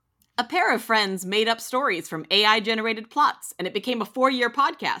A pair of friends made up stories from AI-generated plots, and it became a 4-year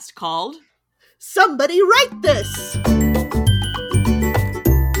podcast called Somebody Write This!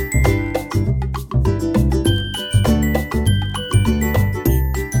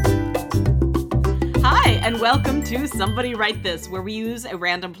 Hi, and welcome to Somebody Write This, where we use a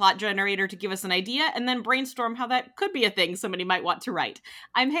random plot generator to give us an idea and then brainstorm how that could be a thing somebody might want to write.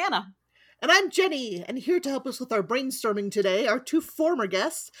 I'm Hannah. And I'm Jenny, and here to help us with our brainstorming today are two former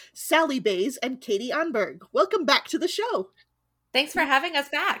guests, Sally Bays and Katie Ahnberg. Welcome back to the show. Thanks for having us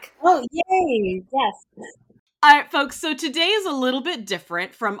back. Oh, yay! Yes. All right, folks, so today is a little bit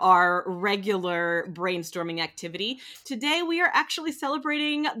different from our regular brainstorming activity. Today we are actually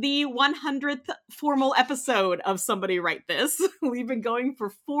celebrating the 100th formal episode of Somebody Write This. We've been going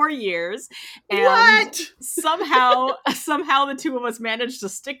for 4 years. And what? somehow the two of us managed to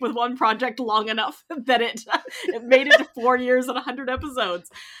stick with one project long enough that it made it to 4 years and 100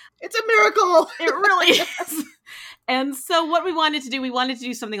 episodes. It's a miracle! It really is. And so what we wanted to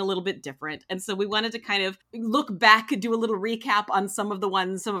do something a little bit different. And so we wanted to kind of look back and do a little recap on some of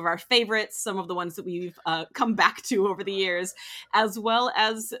our favorites, some of the ones that we've come back to over the years, as well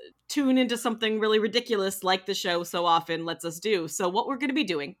as tune into something really ridiculous like the show so often lets us do. So what we're going to be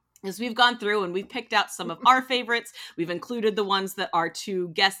doing is we've gone through and we've picked out some of our favorites. We've included the ones that our two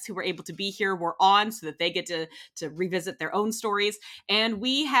guests who were able to be here were on so that they get to revisit their own stories. And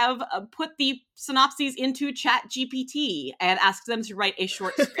we have put the synopses into ChatGPT and asked them to write a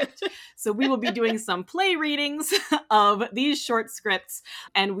short script. So we will be doing some play readings of these short scripts,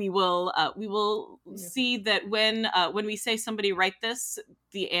 and we will see that when we say somebody write this,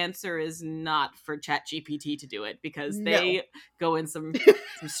 the answer is not for ChatGPT to do it, because they go in some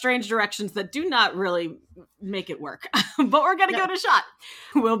strange directions that do not really make it work. But we're going to give it a shot.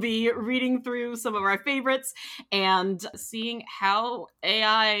 We'll be reading through some of our favorites and seeing how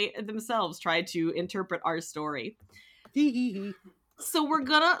AI themselves try to interpret our story. So we're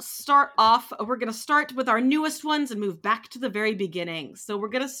going to start with our newest ones and move back to the very beginning. So we're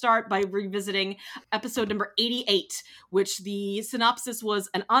going to start by revisiting episode number 88, which the synopsis was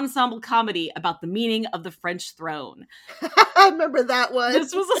an ensemble comedy about the meaning of the French throne. I remember that one.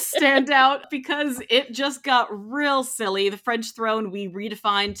 This was a standout because it just got real silly. The French throne we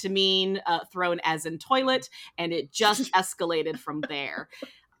redefined to mean throne as in toilet, and it just escalated from there.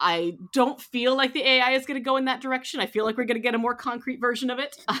 I don't feel like the AI is going to go in that direction. I feel like we're going to get a more concrete version of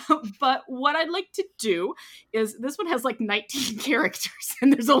it. But what I'd like to do is, this one has like 19 characters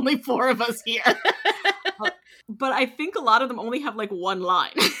and there's only 4 of us here. But I think a lot of them only have like one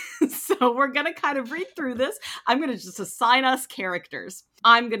line. So we're going to kind of read through this. I'm going to just assign us characters.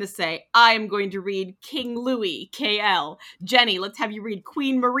 I'm going to say, I am going to read King Louis, KL. Jenny, let's have you read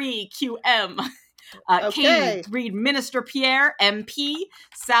Queen Marie, QM. Okay. Katie, read Minister Pierre, MP.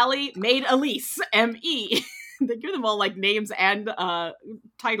 Sally, Maid Elise, ME. They give them all like names and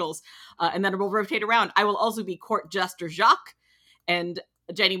titles. And then we'll rotate around. I will also be Court Jester Jacques. And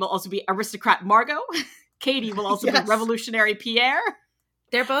Jenny will also be Aristocrat Margot. Katie will also be Revolutionary Pierre.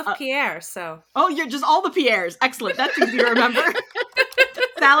 They're both Pierre, so. Oh, you're just all the Pierres. Excellent. That's easy to remember.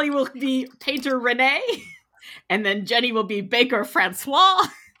 Sally will be Painter Renee. And then Jenny will be Baker Francois.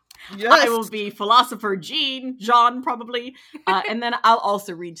 Yes. I will be Philosopher Jean probably. And then I'll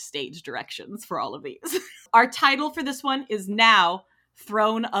also read stage directions for all of these. Our title for this one is now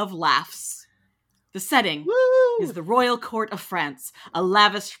Throne of Laughs. The setting is the Royal Court of France, a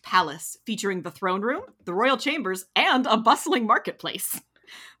lavish palace featuring the throne room, the royal chambers, and a bustling marketplace.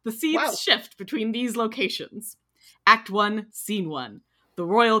 The scenes shift between these locations. Act 1, Scene 1. The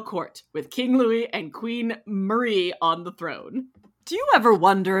Royal Court, with King Louis and Queen Marie on the throne. Do you ever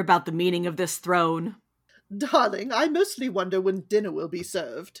wonder about the meaning of this throne? Darling, I mostly wonder when dinner will be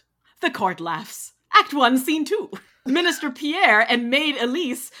served. The court laughs. Act 1, Scene 2. Minister Pierre and Maid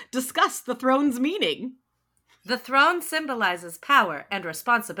Elise discuss the throne's meaning. The throne symbolizes power and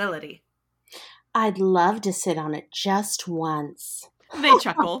responsibility. I'd love to sit on it just once. They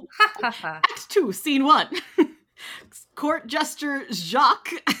chuckle. Act 2, Scene 1. Court Jester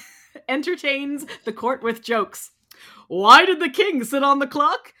Jacques entertains the court with jokes. Why did the king sit on the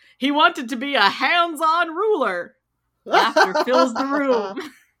clock? He wanted to be a hands-on ruler. Laughter fills the room.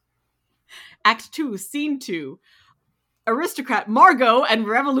 Act 2, Scene 2. Aristocrat Margot and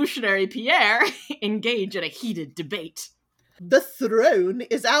Revolutionary Pierre engage in a heated debate. The throne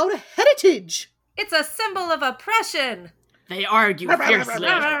is our heritage. It's a symbol of oppression. They argue fiercely.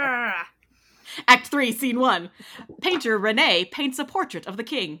 Act 3, Scene 1. Painter Renee paints a portrait of the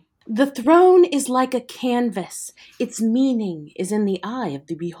king. The throne is like a canvas. Its meaning is in the eye of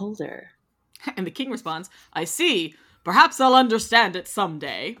the beholder. And the king responds, I see. Perhaps I'll understand it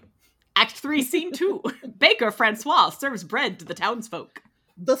someday. Act 3, Scene 2. Baker Francois serves bread to the townsfolk.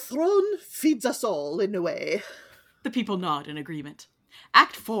 The throne feeds us all, in a way. The people nod in agreement.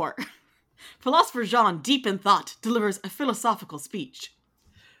 Act 4. Philosopher Jean, deep in thought, delivers a philosophical speech.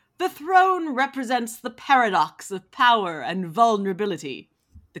 The throne represents the paradox of power and vulnerability.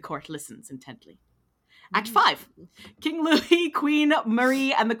 The court listens intently. Act 5. King Louis, Queen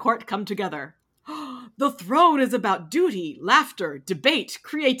Marie, and the court come together. The throne is about duty, laughter, debate,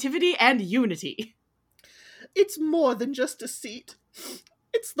 creativity, and unity. It's more than just a seat.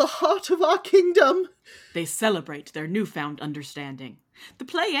 It's the heart of our kingdom. They celebrate their newfound understanding. The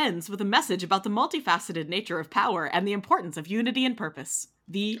play ends with a message about the multifaceted nature of power and the importance of unity and purpose.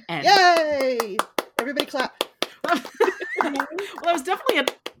 The end. Yay! Everybody clap. Well, it was definitely an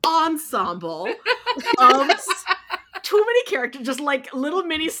ensemble of too many characters, just like little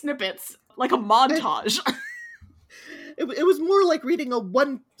mini snippets, like a montage. It was more like reading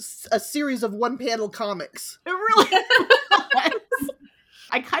a series of one-panel comics. It really was.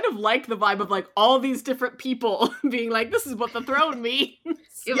 I kind of like the vibe of like all these different people being like, this is what the throne means.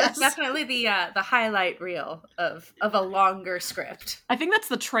 It Yes. was definitely the highlight reel of a longer script. I think that's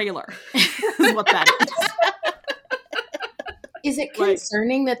the trailer, is what that is. Is it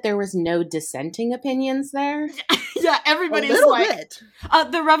concerning that there was no dissenting opinions there? Yeah, A everybody's little like, bit.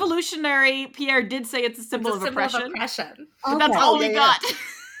 the revolutionary Pierre did say it's a symbol, It's a of, symbol oppression, of oppression. but that's Okay. all Oh, we yeah, got.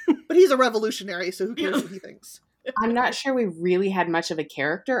 But he's a revolutionary, so who cares what he thinks? I'm not sure we really had much of a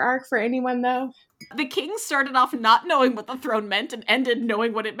character arc for anyone, though. The king started off not knowing what the throne meant and ended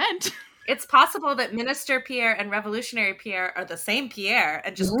knowing what it meant. It's possible that Minister Pierre and Revolutionary Pierre are the same Pierre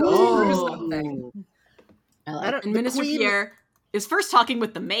and just go through Ooh. something. I I like don't- And the Minister queen- Pierre is first talking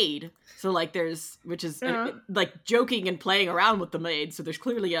with the maid. So like which is Yeah. like joking and playing around with the maid. So there's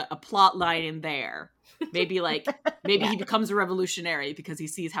clearly a plot line in there. Maybe he becomes a revolutionary because he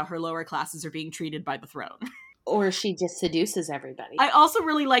sees how her lower classes are being treated by the throne. Or she just seduces everybody. I also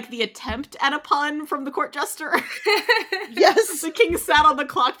really like the attempt at a pun from the court jester. Yes. The king sat on the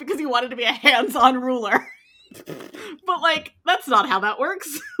clock because he wanted to be a hands-on ruler. But like, that's not how that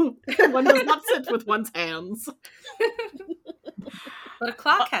works. One does not sit with one's hands. But a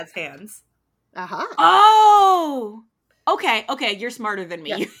clock has hands. Aha. Oh! Okay, you're smarter than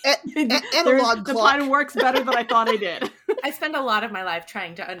me. Yeah. Analog The clock. pun works better than I thought I did. I spend a lot of my life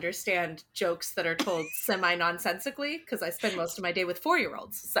trying to understand jokes that are told semi-nonsensically because I spend most of my day with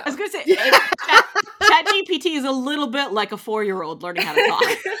 4-year-olds. So I was gonna say, ChatGPT is a little bit like a 4-year-old learning how to talk.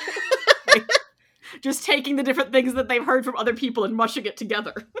 Like, just taking the different things that they've heard from other people and mushing it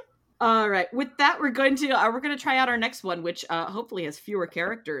together. All right. With that, we're going to try out our next one, which hopefully has fewer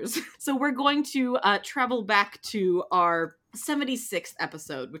characters. So we're going to travel back to our 76th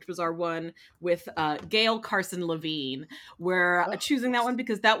episode, which was our one with Gail Carson Levine. We're choosing that one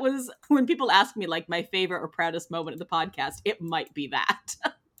because that was, when people ask me like my favorite or proudest moment of the podcast, it might be that.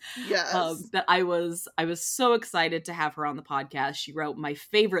 Yes. That I was so excited to have her on the podcast. She wrote my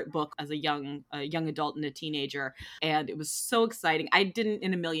favorite book as a young adult and a teenager, and it was so exciting. I didn't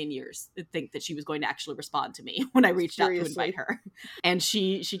in a million years think that she was going to actually respond to me when I reached out to invite her. And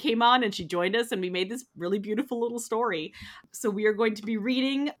she came on and she joined us, and we made this really beautiful little story. So we are going to be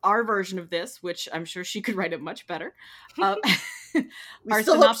reading our version of this, which I'm sure she could write it much better. We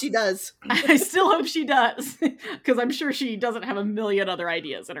still hope she does. I still hope she does, because I'm sure she doesn't have a million other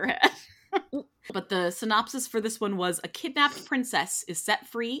ideas in her head. But the synopsis for this one was: a kidnapped princess is set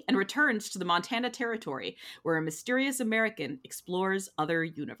free and returns to the Montana territory, where a mysterious American explores other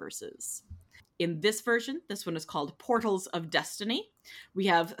universes. In this version, this one is called Portals of Destiny. We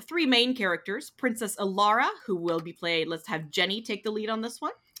have 3 main characters: Princess Alara, who will be played, let's have Jenny take the lead on this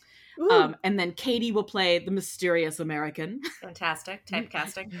one. And then Katie will play the mysterious American. fantastic.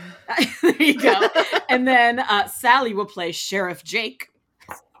 Typecasting. There you go. And then Sally will play Sheriff Jake.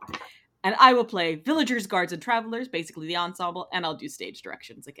 And I will play villagers, guards, and travelers, basically the ensemble, and I'll do stage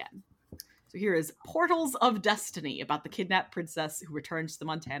directions again. So here is Portals of Destiny, about the kidnapped princess who returns to the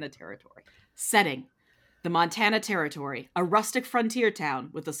Montana territory. Setting: the Montana territory, a rustic frontier town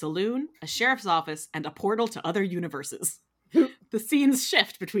with a saloon, a sheriff's office, and a portal to other universes. The scenes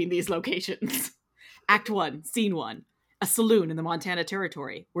shift between these locations. Act 1, Scene 1. A saloon in the Montana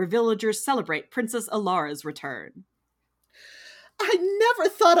territory, where villagers celebrate Princess Alara's return. I never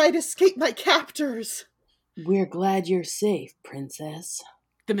thought I'd escape my captors. We're glad you're safe, princess.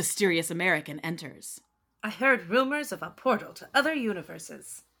 The mysterious American enters. I heard rumors of a portal to other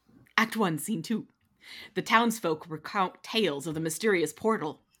universes. Act 1, Scene 2. The townsfolk recount tales of the mysterious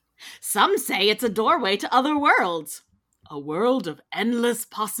portal. Some say it's a doorway to other worlds. A world of endless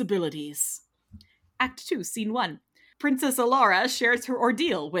possibilities. Act 2, Scene 1. Princess Alara shares her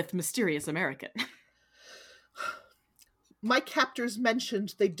ordeal with Mysterious American. My captors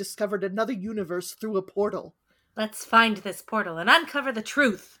mentioned they'd discovered another universe through a portal. Let's find this portal and uncover the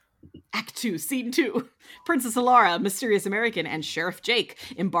truth. Act 2, Scene 2. Princess Alara, Mysterious American, and Sheriff Jake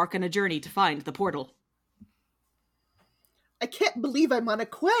embark on a journey to find the portal. I can't believe I'm on a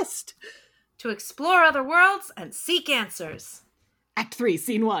quest. To explore other worlds and seek answers. Act 3,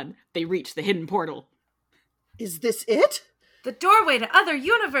 Scene 1. They reach the hidden portal. Is this it? The doorway to other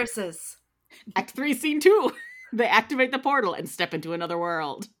universes. Act 3, Scene 2. They activate the portal and step into another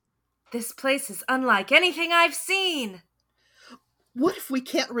world. This place is unlike anything I've seen. What if we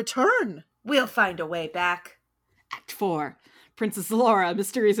can't return? We'll find a way back. Act 4. Princess Laura,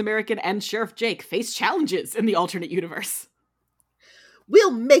 Mysterious American, and Sheriff Jake face challenges in the alternate universe.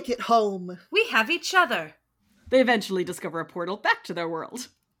 We'll make it home. We have each other. They eventually discover a portal back to their world.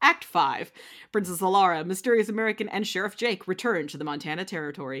 Act 5. Princess Alara, Mysterious American, and Sheriff Jake return to the Montana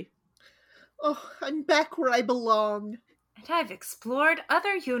territory. Oh, I'm back where I belong. And I've explored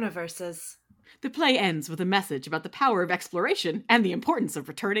other universes. The play ends with a message about the power of exploration and the importance of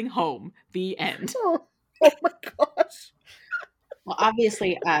returning home. The end. Oh my gosh. Well,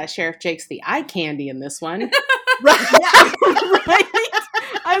 obviously, Sheriff Jake's the eye candy in this one. Right. Right?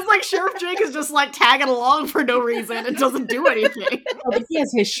 I was like, Sheriff Jake is just like tagging along for no reason and doesn't do anything. Oh, but he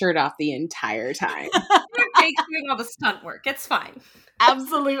has his shirt off the entire time. Jake's doing all the stunt work. It's fine.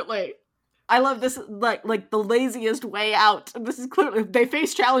 Absolutely. I love this, like the laziest way out. This is clearly, they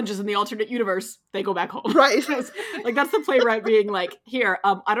face challenges in the alternate universe. They go back home. Right. Like, that's the playwright being like, here,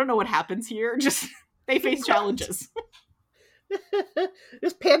 I don't know what happens here. Just, they face challenges.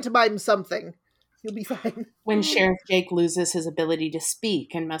 Just pantomime something. You'll be fine. When Sheriff Jake loses his ability to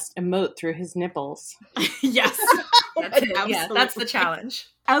speak and must emote through his nipples. Yes. That's it. Yeah, Absolutely. that's the challenge.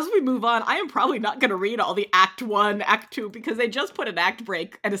 As we move on, I am probably not going to read all the Act 1, Act 2, because they just put an act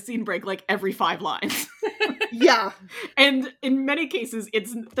break and a scene break like every 5 lines. Yeah. And in many cases,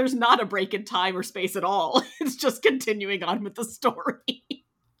 there's not a break in time or space at all. It's just continuing on with the story.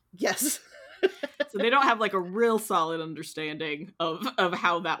 Yes. So they don't have like a real solid understanding of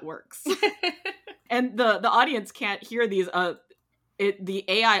how that works. And the audience can't hear these. The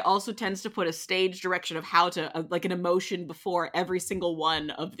AI also tends to put a stage direction of how to, like an emotion before every single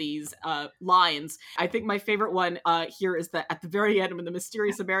one of these lines. I think my favorite one here is that at the very end when the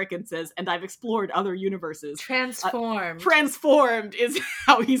Mysterious American says, and I've explored other universes. Transformed is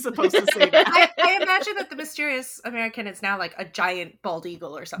how he's supposed to say that. I imagine that the Mysterious American is now like a giant bald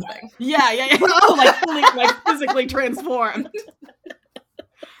eagle or something. Yeah. Oh, like fully, like physically transformed.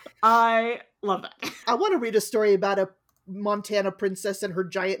 I love that. I want to read a story about a Montana princess and her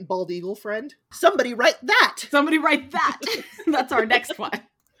giant bald eagle friend. Somebody write that! Somebody write that! That's our next one.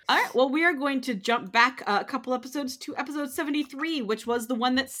 All right, well, we are going to jump back a couple episodes to episode 73, which was the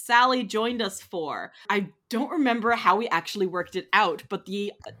one that Sally joined us for. I don't remember how we actually worked it out, but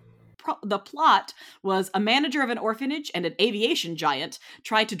the plot was a manager of an orphanage and an aviation giant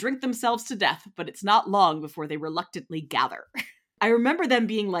try to drink themselves to death, but it's not long before they reluctantly gather. I remember them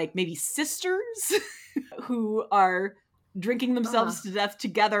being like maybe sisters who are drinking themselves to death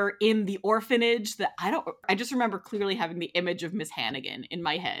together in the orphanage. I just remember clearly having the image of Miss Hannigan in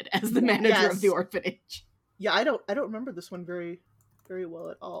my head as the manager of the orphanage. Yeah, I don't remember this one very, very well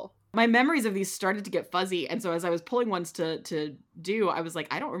at all. My memories of these started to get fuzzy, and so as I was pulling ones to do, I was like,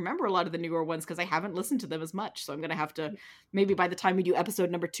 I don't remember a lot of the newer ones because I haven't listened to them as much, so I'm going to have to, maybe by the time we do episode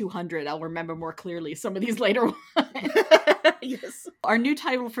number 200, I'll remember more clearly some of these later ones. Yes. Our new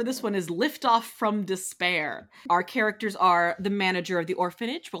title for this one is Lift Off from Despair. Our characters are the manager of the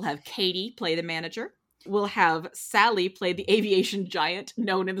orphanage. We'll have Katie play the manager. We'll have Sally play the aviation giant,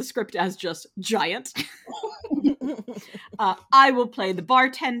 known in the script as just Giant. I will play the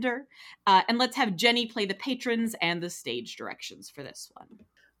bartender. And let's have Jenny play the patrons and the stage directions for this one.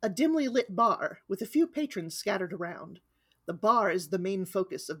 A dimly lit bar with a few patrons scattered around. The bar is the main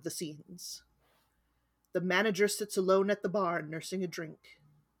focus of the scenes. The manager sits alone at the bar nursing a drink.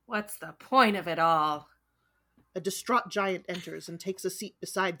 What's the point of it all? A distraught giant enters and takes a seat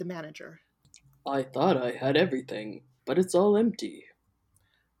beside the manager. I thought I had everything, but it's all empty.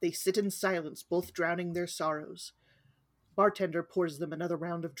 They sit in silence, both drowning their sorrows. Bartender pours them another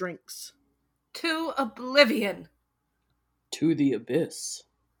round of drinks. To oblivion. To the abyss.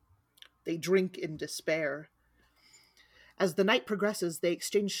 They drink in despair. As the night progresses, they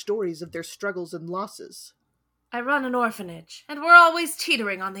exchange stories of their struggles and losses. I run an orphanage, and we're always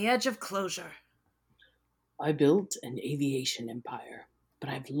teetering on the edge of closure. I built an aviation empire, but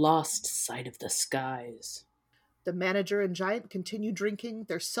I've lost sight of the skies. The manager and giant continue drinking,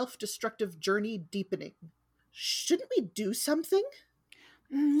 their self-destructive journey deepening. Shouldn't we do something?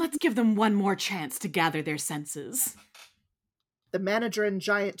 Let's give them one more chance to gather their senses. The manager and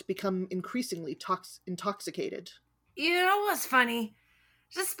Giant become increasingly intoxicated. You know what's funny?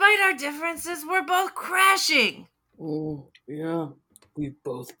 Despite our differences, we're both crashing. Oh, yeah. We've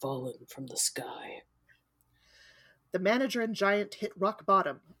both fallen from the sky. The manager and Giant hit rock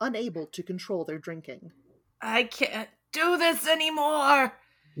bottom, unable to control their drinking. I can't do this anymore.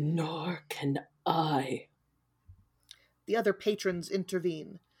 Nor can I. The other patrons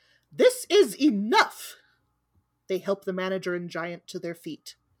intervene. This is enough! They help the manager and Giant to their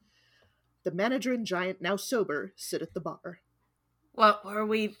feet. The manager and Giant, now sober, sit at the bar. What were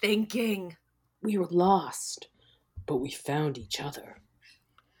we thinking? We were lost, but we found each other.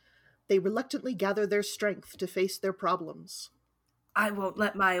 They reluctantly gather their strength to face their problems. I won't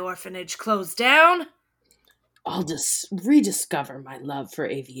let my orphanage close down. I'll rediscover my love for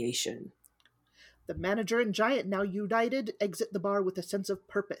aviation. The manager and Giant, now united, exit the bar with a sense of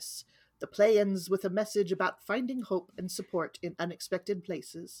purpose. The play ends with a message about finding hope and support in unexpected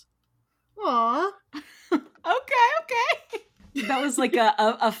places. Aww. Okay. That was like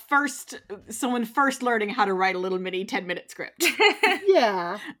a first, someone first learning how to write a little mini 10-minute script.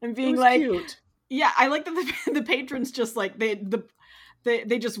 Yeah. And It being was like, cute. yeah, I like that the patrons just like, they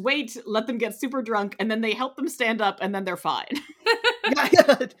just wait, let them get super drunk, and then they help them stand up, and then they're fine.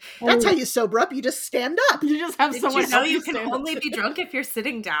 Yeah, that's how you sober up. You just stand up. You just have Did someone you know help you can stand up. only be drunk if you're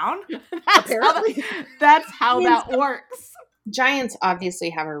sitting down? Apparently. That's how that works. Giants obviously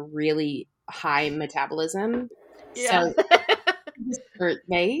have a really high metabolism. Yeah. So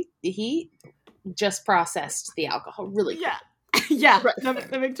he just processed the alcohol really quick. Yeah. Yeah, Right.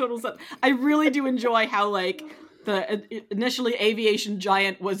 that makes total sense. I really do enjoy how, like, initially aviation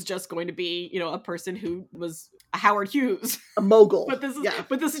giant was just going to be, you know, a person who was Howard Hughes. A mogul. But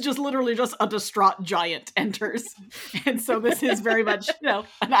this is just literally just a distraught giant enters. And so this is very much, you know,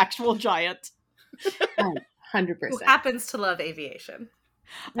 an actual giant. 100%. Who happens to love aviation.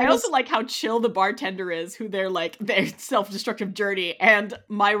 I also like how chill the bartender is, who they're like, their self-destructive journey. And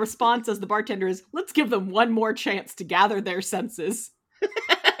my response as the bartender is, let's give them one more chance to gather their senses.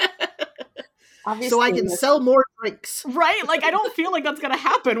 Obviously, so I can sell more drinks. Right? Like, I don't feel like that's going to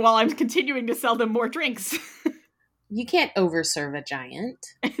happen while I'm continuing to sell them more drinks. you can't overserve a giant.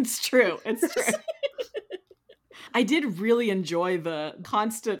 It's true. I did really enjoy the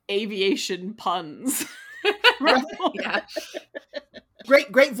constant aviation puns. Yeah.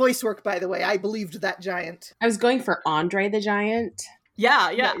 Great voice work, by the way. I believed that Giant. I was going for Andre the Giant. Yeah.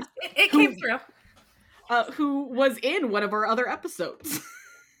 It came through. Who was in one of our other episodes.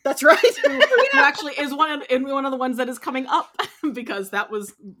 That's right. Who actually is one of the ones that is coming up, because that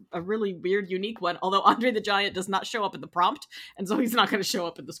was a really weird, unique one. Although Andre the Giant does not show up in the prompt, and so he's not going to show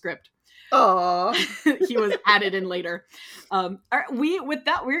up in the script. Aww. He was added in later. With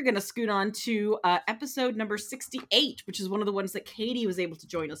that, we're going to scoot on to episode number 68, which is one of the ones that Katie was able to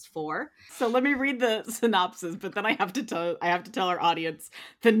join us for. So let me read the synopsis, but then I have to tell our audience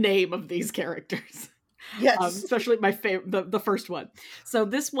the name of these characters. Yes. Especially my favorite, the first one. So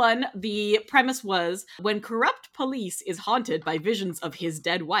this one, the premise was, when corrupt police is haunted by visions of his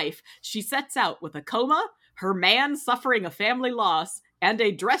dead wife, she sets out with a coma, her man suffering a family loss, and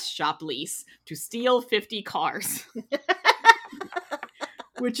a dress shop lease to steal 50 cars.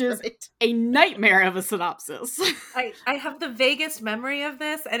 Which is a nightmare of a synopsis. I have the vaguest memory of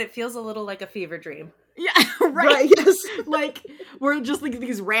this, and it feels a little like a fever dream. Yeah, right. Yes. Like, we're just like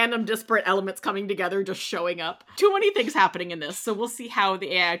these random disparate elements coming together, just showing up. Too many things happening in this, so we'll see how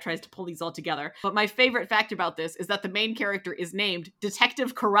the AI tries to pull these all together. But my favorite fact about this is that the main character is named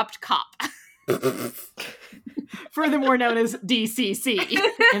Detective Corrupt Cop. Furthermore known as DCC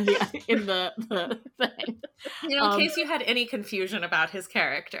in the thing. You know, in case you had any confusion about his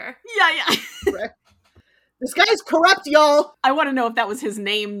character. Yeah. Right. This guy's corrupt, y'all. I want to know if that was his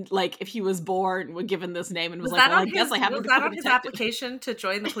name, like if he was born, was given this name, and was like, well, I guess I have to Was become that a on his detective. application to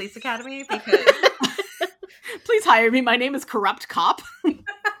join the police academy? Because Please hire me. My name is Corrupt Cop.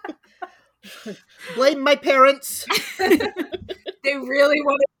 Blame my parents. they really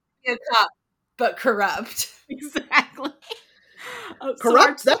wanted to be a cop, but corrupt. Exactly.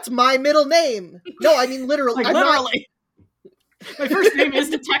 Corrupt? That's my middle name. No, I mean literally. Like, literally. My first name is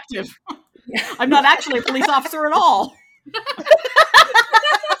Detective. I'm not actually a police officer at all.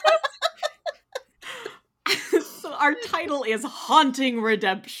 So our title is Haunting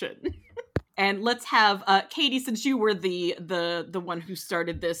Redemption. And let's have Katie, since you were the one who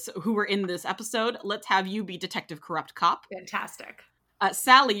started this, who were in this episode, let's have you be Detective Corrupt Cop. Fantastic.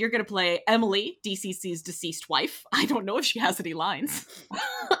 Sally, you're going to play Emily, DCC's deceased wife. I don't know if she has any lines.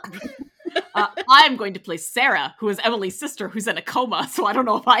 I'm going to play Sarah, who is Emily's sister, who's in a coma, so I don't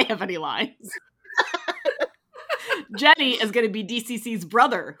know if I have any lines. Jenny is going to be DCC's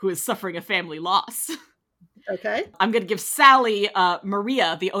brother, who is suffering a family loss. Okay. I'm going to give Sally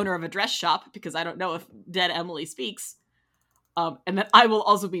Maria, the owner of a dress shop, because I don't know if dead Emily speaks. And then I will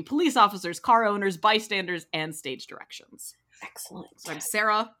also be police officers, car owners, bystanders, and stage directions. Excellent. So I'm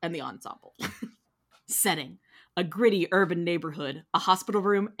Sarah and the ensemble. Setting: a gritty urban neighborhood, a hospital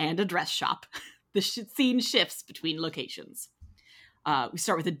room, and a dress shop. The scene shifts between locations. We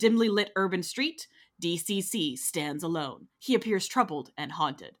start with a dimly lit urban street. DCC stands alone. He appears troubled and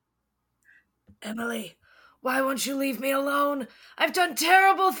haunted. Emily, why won't you leave me alone? I've done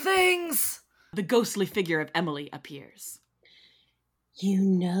terrible things! The ghostly figure of Emily appears. You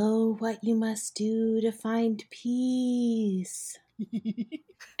know what you must do to find peace.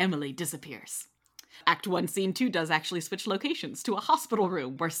 Emily disappears. Act 1, Scene 2 does actually switch locations to a hospital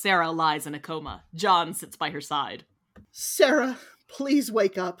room where Sarah lies in a coma. John sits by her side. Sarah, please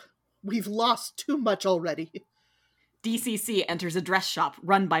wake up. We've lost too much already. DCC enters a dress shop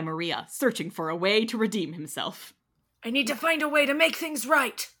run by Maria, searching for a way to redeem himself. I need to find a way to make things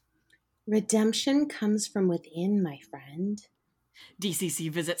right. Redemption comes from within, my friend.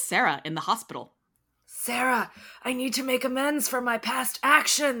 DCC visits Sarah in the hospital. Sarah, I need to make amends for my past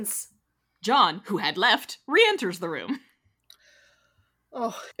actions. John, who had left, re-enters the room.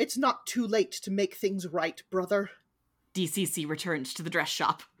 Oh, it's not too late to make things right, brother. DCC returns to the dress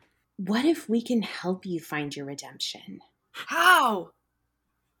shop. What if we can help you find your redemption? How?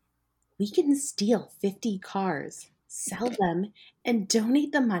 We can steal 50 cars, sell them, and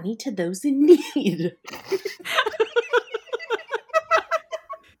donate the money to those in need.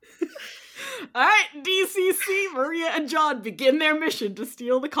 All right, DCC, Maria, and John begin their mission to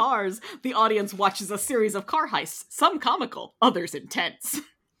steal the cars. The audience watches a series of car heists, some comical, others intense.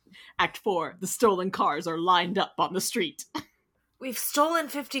 Act 4, the stolen cars are lined up on the street. We've stolen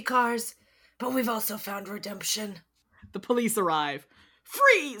 50 cars, but we've also found redemption. The police arrive.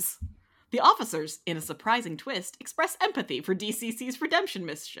 Freeze! The officers, in a surprising twist, express empathy for DCC's redemption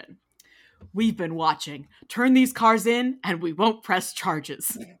mission. We've been watching. Turn these cars in, and we won't press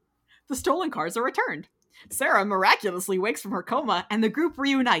charges. The stolen cars are returned. Sarah miraculously wakes from her coma, and the group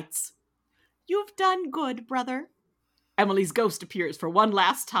reunites. You've done good, brother. Emily's ghost appears for one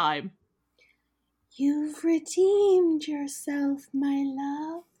last time. You've redeemed yourself, my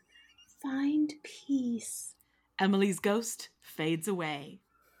love. Find peace. Emily's ghost fades away.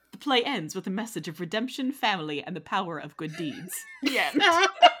 The play ends with a message of redemption, family, and the power of good deeds. The end.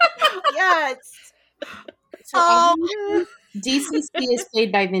 Yes. So DCC is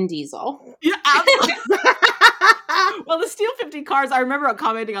played by Vin Diesel. Yeah, absolutely. Well, the Steel 50 cars, I remember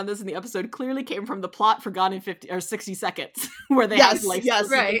commenting on this in the episode, clearly came from the plot for Gone in 50 or 60 Seconds, where they had to like steal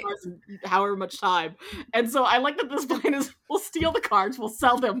the cars in however much time. And so I like that this plan is, we'll steal the cars, we'll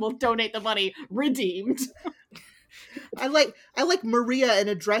sell them, we'll donate the money, redeemed. I like Maria in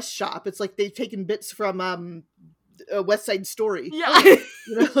a dress shop. It's like they've taken bits from West Side Story. Yeah. You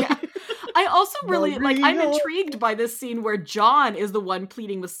know? Yeah. I also really, Maria. I'm intrigued by this scene where John is the one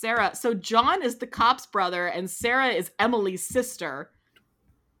pleading with Sarah. So John is the cop's brother and Sarah is Emily's sister.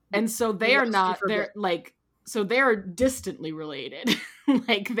 And so they are not, they're like, so they're distantly related.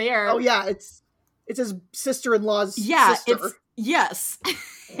 Like they're. Oh yeah, it's his sister-in-law's yeah, sister. Yes.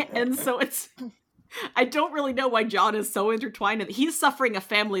 And so it's, I don't really know why John is so intertwined. He's suffering a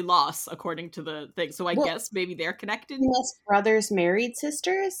family loss, according to the thing. So I guess maybe they're connected. Unless brothers married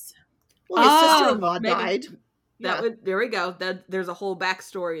sisters? Well, his sister-in-law died. There we go. There's a whole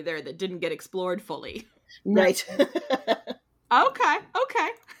backstory there that didn't get explored fully. Right. Okay.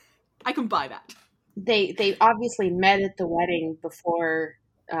 I can buy that. They obviously met at the wedding before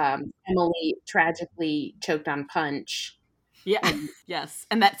Emily tragically choked on punch. Yeah. Yes.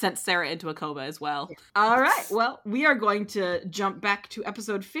 And that sent Sarah into a coma as well. All right. Well, we are going to jump back to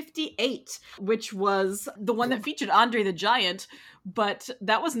episode 58, which was the one that featured Andre the Giant, but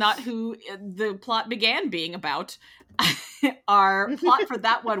that was not who the plot began being about. Our plot for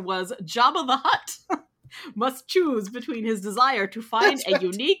that one was Jabba the Hutt must choose between his desire to find a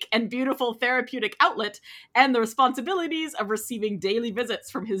unique and beautiful therapeutic outlet and the responsibilities of receiving daily visits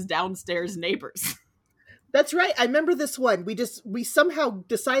from his downstairs neighbors. That's right. I remember this one. We somehow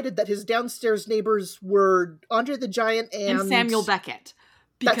decided that his downstairs neighbors were Andre the Giant and Samuel Beckett.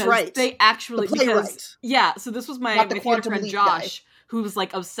 Because that's right. They actually, the playwright. Yeah, so this was my favorite friend Josh, who was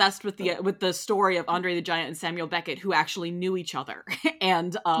like obsessed with the story of Andre the Giant and Samuel Beckett, who actually knew each other,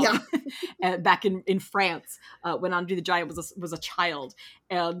 and and back in France when Andre the Giant was a child,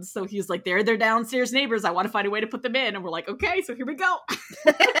 and so he's like, they're their downstairs neighbors. I want to find a way to put them in, and we're like, okay, so here we go.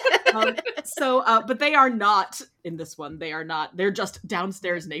 But they are not in this one. They are not. They're just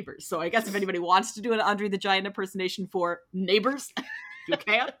downstairs neighbors. So I guess if anybody wants to do an Andre the Giant impersonation for neighbors, you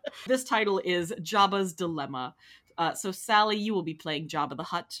can. This title is Jabba's Dilemma. So Sally, you will be playing Jabba the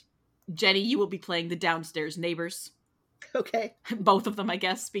Hutt. Jenny, you will be playing the downstairs neighbors. Okay. Both of them, I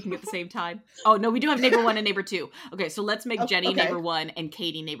guess, speaking at the same time. Oh, no, we do have neighbor 1 and neighbor 2. Okay, so let's make Jenny neighbor 1 and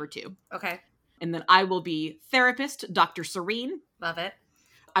Katie neighbor 2. Okay. And then I will be therapist, Dr. Serene. Love it.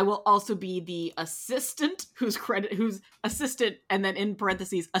 I will also be the assistant, who's assistant, and then in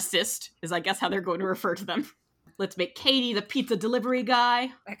parentheses, assist, is I guess how they're going to refer to them. Let's make Katie the pizza delivery guy.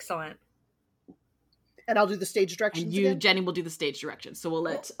 Excellent. And I'll do the stage directions And you, again. Jenny, will do the stage directions. So we'll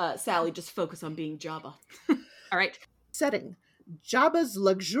let Sally just focus on being Jabba. All right. Setting. Jabba's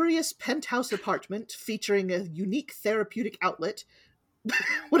luxurious penthouse apartment featuring a unique therapeutic outlet.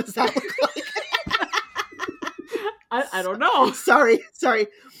 What does that look like? I don't know. Sorry.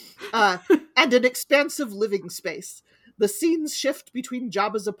 And an expansive living space. The scenes shift between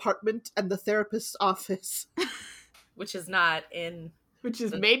Jabba's apartment and the therapist's office. Which is not in... Which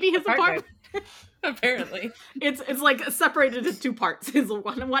is maybe his apartment. Apparently. It's like separated into 2 parts.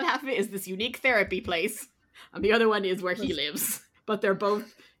 One half of it is this unique therapy place, and the other one is where he lives. But they're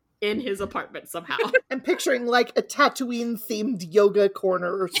both in his apartment somehow. I'm picturing like a Tatooine-themed yoga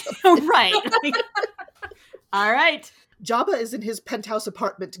corner or something. Right. All right. Jabba is in his penthouse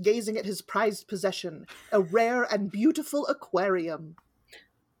apartment, gazing at his prized possession, a rare and beautiful aquarium.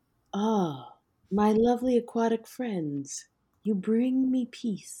 Ah, my lovely aquatic friends, you bring me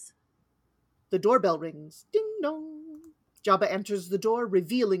peace. The doorbell rings. Ding dong. Jabba enters the door,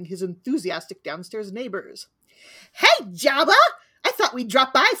 revealing his enthusiastic downstairs neighbors. Hey, Jabba! I thought we'd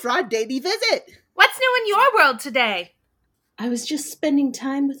drop by for our daily visit. What's new in your world today? I was just spending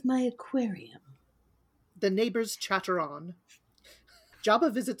time with my aquarium. The neighbors chatter on.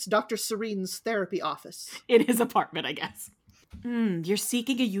 Jabba visits Dr. Serene's therapy office. In his apartment, I guess. You're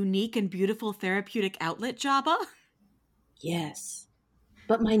seeking a unique and beautiful therapeutic outlet, Jabba? Yes,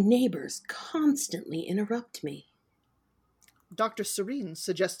 but my neighbors constantly interrupt me. Dr. Serene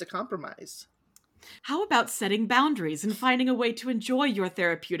suggests a compromise. How about setting boundaries and finding a way to enjoy your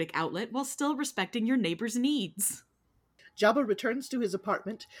therapeutic outlet while still respecting your neighbor's needs? Jabba returns to his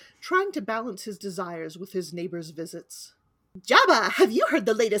apartment, trying to balance his desires with his neighbor's visits. Jabba, have you heard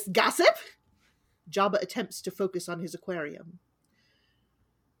the latest gossip? Jabba attempts to focus on his aquarium.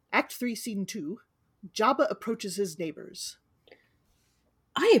 Act 3, Scene 2. Jabba approaches his neighbors.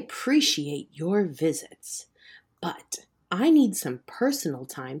 I appreciate your visits, but I need some personal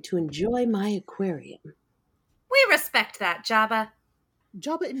time to enjoy my aquarium. We respect that, Jabba.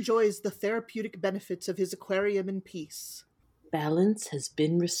 Jabba enjoys the therapeutic benefits of his aquarium in peace. Balance has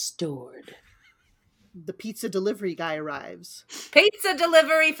been restored. The pizza delivery guy arrives. Pizza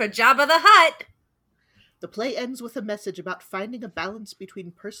delivery for Jabba the Hutt. The play ends with a message about finding a balance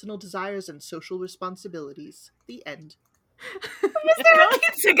between personal desires and social responsibilities. The end. Was there a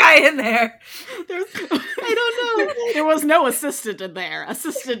pizza guy in there? I don't know. There was no assistant in there.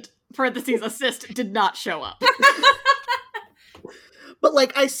 Assistant, parentheses, assist, did not show up. But,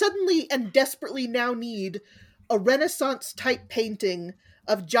 like, I suddenly and desperately now need a Renaissance-type painting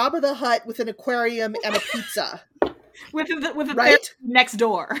of Jabba the Hutt with an aquarium and a pizza. With a right? therapy next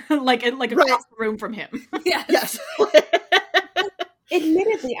door. like across the room from him. Yes.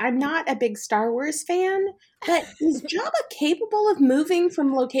 Admittedly, I'm not a big Star Wars fan, but is Jabba capable of moving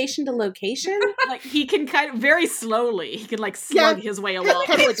from location to location? Like, he can kind of, very slowly, he can, like, slug his way along.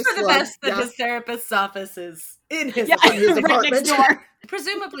 Kind of like It's for the slug, best that his therapist's office is in his Right apartment. next door.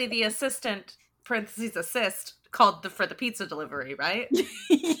 Presumably the assistant, parentheses assist, called for the pizza delivery, right?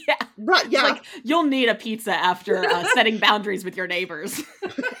 Yeah. Right, yeah. Like, you'll need a pizza after setting boundaries with your neighbors.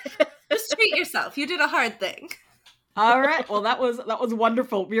 Just treat yourself. You did a hard thing. All right. Well, that was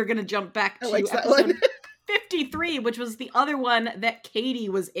wonderful. We are going to jump back to like that episode one. 53, which was the other one that Katie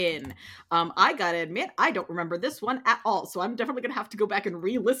was in. I gotta admit, I don't remember this one at all, so I'm definitely gonna have to go back and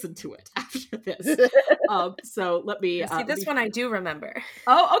re-listen to it after this. So let me See, this one I do remember.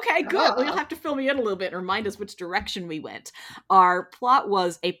 Oh, okay, good. Well, you'll have to fill me in a little bit and remind us which direction we went. Our plot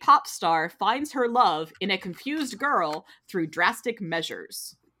was a pop star finds her love in a confused girl through drastic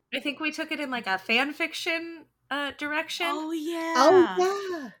measures. I think we took it in like a fan fiction direction. Oh, yeah. Oh,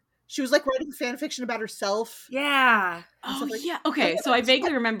 yeah. She was like writing fan fiction about herself. Yeah. Oh, like- yeah. Okay, so I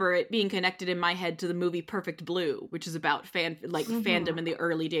vaguely remember it being connected in my head to the movie Perfect Blue, which is about fandom in the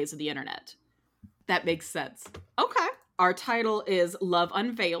early days of the internet. That makes sense. Okay. Our title is Love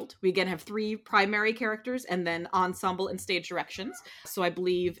Unveiled. We again have 3 primary characters and then ensemble and stage directions. So I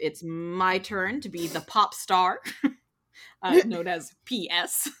believe it's my turn to be the pop star, known as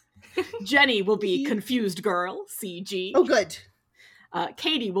PS. Jenny will be Confused Girl, CG. Oh, good.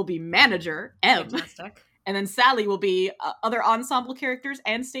 Katie will be Manager, M. Fantastic. And then Sally will be other ensemble characters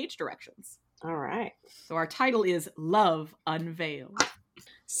and stage directions. All right. So our title is Love Unveiled.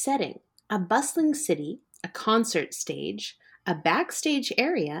 Setting: a bustling city, a concert stage, a backstage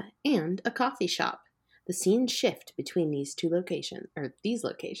area, and a coffee shop. The scenes shift between these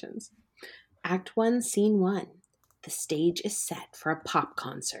locations. Act 1, Scene 1. The stage is set for a pop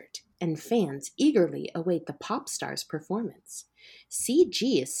concert, and fans eagerly await the pop star's performance.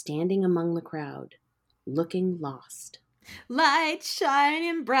 CG is standing among the crowd, looking lost. Light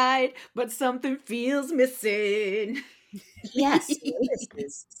shining bright, but something feels missing. Yes,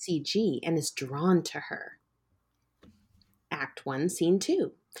 notices CG and is drawn to her. Act 1, Scene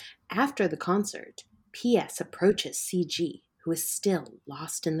 2. After the concert, PS approaches CG, who is still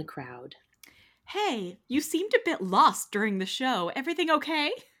lost in the crowd. Hey, you seemed a bit lost during the show. Everything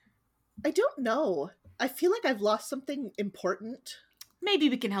okay? I don't know. I feel like I've lost something important. Maybe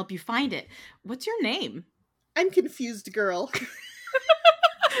we can help you find it. What's your name? I'm Confused Girl.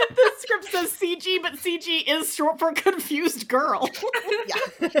 The script says CG, but CG is short for Confused Girl.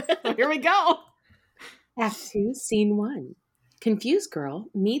 Yeah. So here we go. Act 2, Scene 1. Confused Girl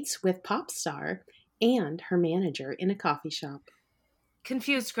meets with pop star and her manager in a coffee shop.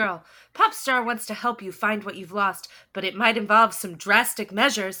 Confused Girl. Pop star wants to help you find what you've lost, but it might involve some drastic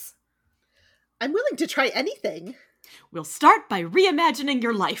measures. I'm willing to try anything. We'll start by reimagining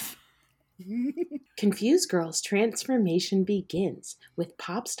your life. Confused Girl's transformation begins with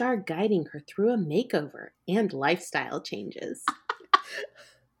pop star guiding her through a makeover and lifestyle changes.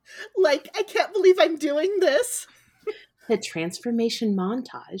 Like, I can't believe I'm doing this. The transformation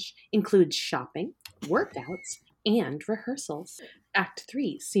montage includes shopping, workouts, and rehearsals. Act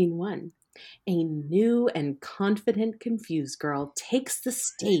 3, Scene 1. A new and confident Confused Girl takes the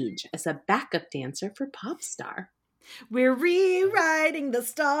stage as a backup dancer for pop star. We're rewriting the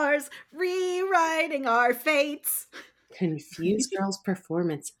stars, rewriting our fates. Confused Girl's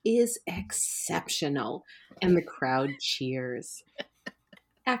performance is exceptional, and the crowd cheers.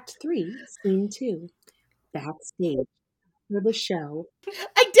 Act 3, Scene 2. Backstage for the show.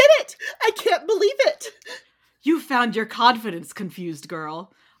 I did it! I can't believe it! You found your confidence, Confused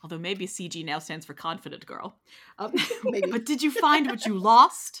Girl. Although maybe CG now stands for Confident Girl. Maybe. But did you find what you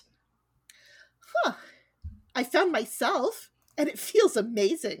lost? Huh. I found myself, and it feels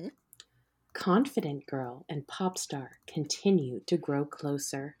amazing. Confident Girl and pop star continue to grow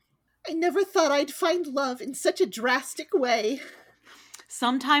closer. I never thought I'd find love in such a drastic way.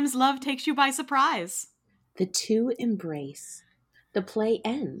 Sometimes love takes you by surprise. The two embrace. The play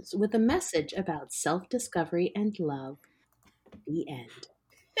ends with a message about self-discovery and love. The end.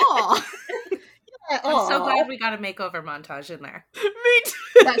 Aw. I'm so glad we got a makeover montage in there. Me too.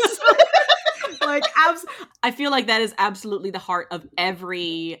 Yes. Like, I feel like that is absolutely the heart of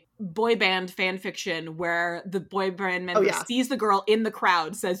every boy band fan fiction where the boy band member sees the girl in the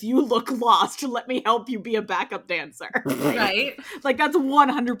crowd, says, "You look lost, let me help you be a backup dancer." Right? Like, that's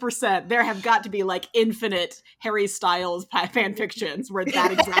 100%. There have got to be, like, infinite Harry Styles fan fictions where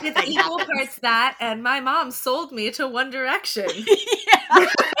that exact It's thing equal happens. parts that and my mom sold me to One Direction. Yeah.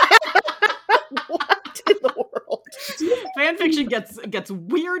 What in the world? Fan fiction gets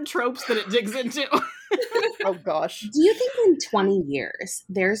weird tropes that it digs into. Oh gosh. Do you think in 20 years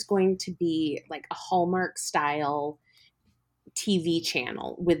there's going to be like a Hallmark style TV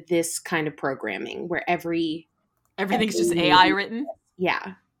channel with this kind of programming where everything's just AI written?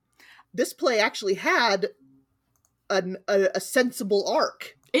 Yeah. This play actually had a sensible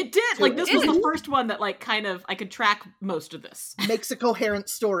arc. It did. So Like, this it was did. the first one that, like, kind of, I could track most of this. Makes a coherent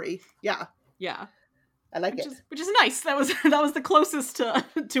story. Yeah, Yeah. I like it. Which is nice. That was the closest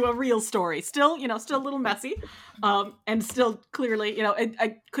to a real story. Still, still a little messy. And still clearly,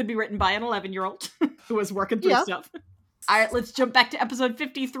 it could be written by an 11-year-old who was working through stuff. All right, let's jump back to episode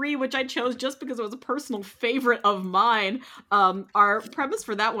 53, which I chose just because it was a personal favorite of mine. Our premise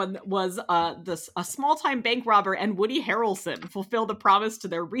for that one was a small-time bank robber and Woody Harrelson fulfill the promise to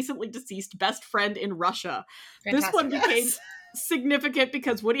their recently deceased best friend in Russia. Fantastic. This one became significant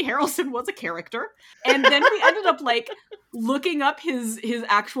because Woody Harrelson was a character. And then we ended up like looking up his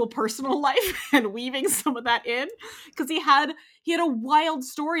actual personal life and weaving some of that in, because he had a wild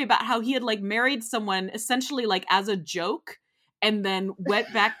story about how he had like married someone essentially like as a joke, and then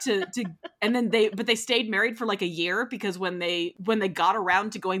went back to and then they stayed married for like a year, because when they got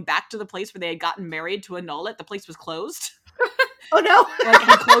around to going back to the place where they had gotten married to annul it, the place was closed. Oh no! Like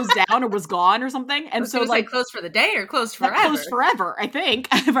had closed down or was gone or something. And so like closed for the day or closed forever? Closed forever, I think,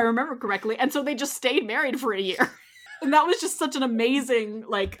 if I remember correctly. And so they just stayed married for a year. And that was just such an amazing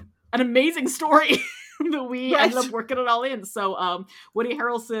story that we ended up working it all in. So Woody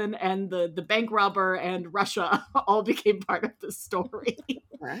Harrelson and the bank robber and Russia all became part of this story.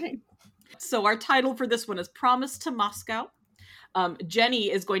 Right. So our title for this one is Promise to Moscow. Jenny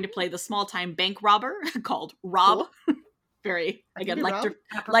is going to play the small-time bank robber called Rob. Cool. Very, again,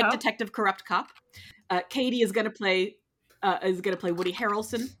 like Detective Corrupt Cop. Katie is going to play Woody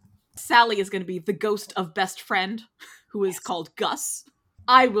Harrelson. Sally is going to be the ghost of best friend, who is called Gus.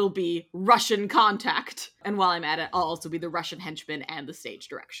 I will be Russian contact. And while I'm at it, I'll also be the Russian henchman and the stage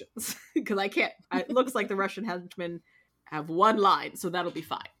directions. Because it looks like the Russian henchmen have one line, so that'll be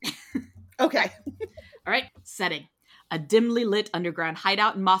fine. Okay. All right, setting. A dimly lit underground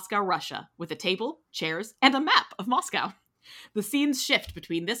hideout in Moscow, Russia, with a table, chairs, and a map of Moscow. The scenes shift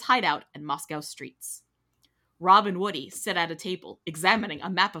between this hideout and Moscow streets. Rob and Woody sit at a table, examining a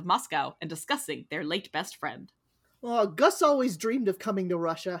map of Moscow and discussing their late best friend. Oh, Gus always dreamed of coming to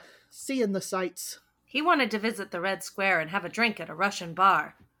Russia, seeing the sights. He wanted to visit the Red Square and have a drink at a Russian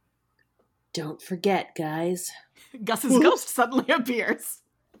bar. Don't forget, guys. Gus's ghost suddenly appears.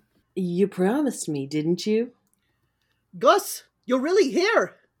 You promised me, didn't you? Gus, you're really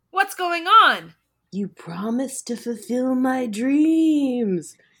here! What's going on? You promised to fulfill my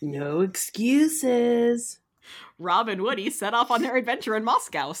dreams. No excuses. Rob and Woody set off on their adventure in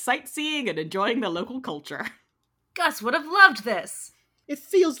Moscow, sightseeing and enjoying the local culture. Gus would have loved this. It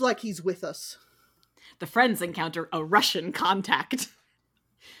feels like he's with us. The friends encounter a Russian contact.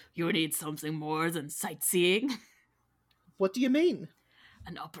 You need something more than sightseeing? What do you mean?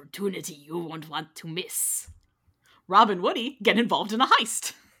 An opportunity you won't want to miss. Rob and Woody get involved in a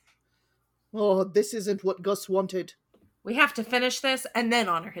heist. Oh, this isn't what Gus wanted. We have to finish this and then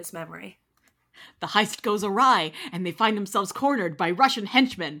honor his memory. The heist goes awry, and they find themselves cornered by Russian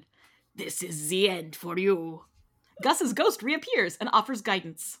henchmen. This is the end for you. Gus's ghost reappears and offers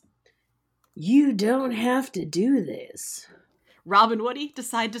guidance. You don't have to do this. Rob and Woody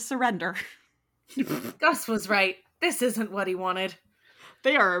decide to surrender. Gus was right. This isn't what he wanted.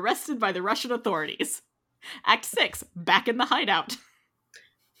 They are arrested by the Russian authorities. Act 6, back in the hideout.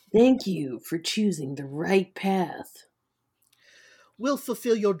 Thank you for choosing the right path. We'll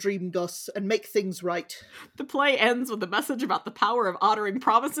fulfill your dream, Gus, and make things right. The play ends with a message about the power of honoring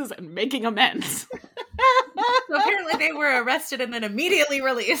promises and making amends. So apparently they were arrested and then immediately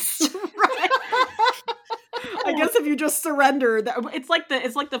released. Right. I guess if you just surrender, it's like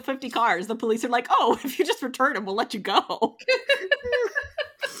the 50 cars. The police are like, oh, if you just return them, we'll let you go.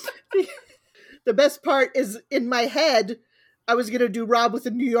 The best part is, in my head, I was going to do Rob with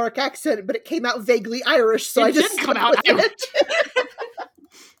a New York accent, but it came out vaguely Irish, so I just didn't come out Irish.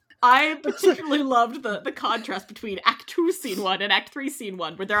 I particularly loved the contrast between Act 2, Scene 1 and Act 3, Scene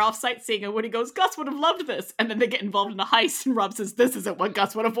 1, where they're off sightseeing and Woody goes, Gus would have loved this. And then they get involved in a heist and Rob says, this isn't what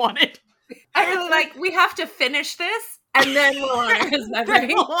Gus would have wanted. I really like, we have to finish this and then we'll honor his memory.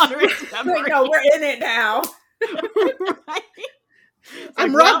 We'll honor his memory. No, we're in it now. Right?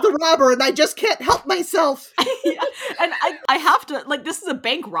 I'm Rob the robber and I just can't help myself. Yeah. And I have to, like, this is a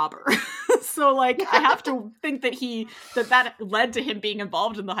bank robber. So, like, I have to think that that led to him being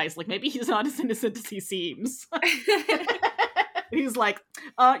involved in the heist. Like, maybe he's not as innocent as he seems. He's like,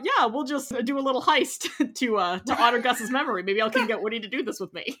 yeah, we'll just do a little heist to honor Gus's memory. Maybe I can get Woody to do this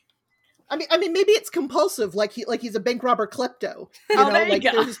with me. I mean, maybe it's compulsive, like he's a bank robber klepto. There you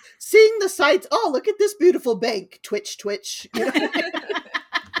go. There's seeing the sights. Oh, look at this beautiful bank. Twitch, twitch. You know?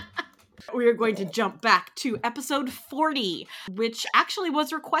 We are going to jump back to episode 40, which actually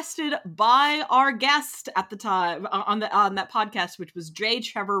was requested by our guest at the time on that podcast, which was J.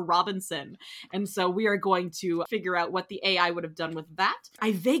 Trevor Robinson. And so we are going to figure out what the AI would have done with that.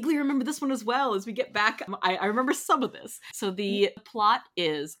 I vaguely remember this one as well. As we get back, I remember some of this. So the plot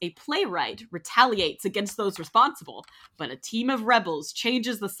is a playwright retaliates against those responsible, but a team of rebels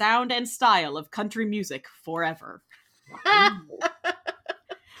changes the sound and style of country music forever.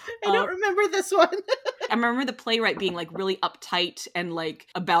 I don't remember this one. I remember the playwright being like really uptight and like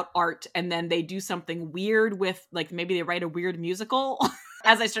about art, and then they do something weird with like maybe they write a weird musical.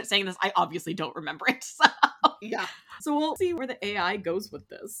 As I start saying this, I obviously don't remember it. So. Yeah. So we'll see where the AI goes with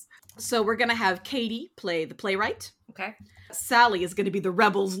this. So we're going to have Katie play the playwright. Okay. Sally is going to be the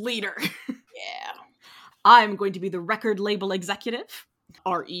rebels leader. Yeah. I'm going to be the record label executive,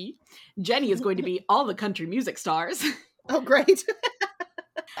 RE. Jenny is going to be all the country music stars. Oh, great.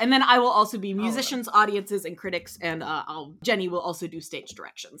 And then I will also be musicians, audiences, and critics, and Jenny will also do stage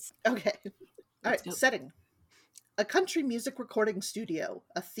directions. Okay. All right, setting. A country music recording studio,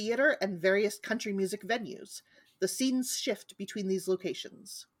 a theater, and various country music venues. The scenes shift between these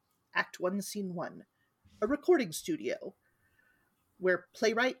locations. Act 1, Scene 1. A recording studio, where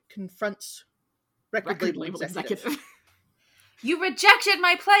playwright confronts record label executive. You rejected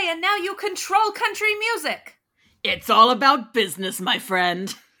my play and now you control country music. It's all about business, my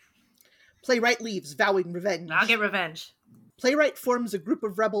friend. Playwright leaves, vowing revenge. I'll get revenge. Playwright forms a group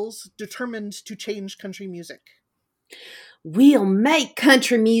of rebels determined to change country music. We'll make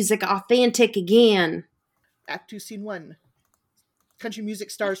country music authentic again. Act 2, Scene 1. Country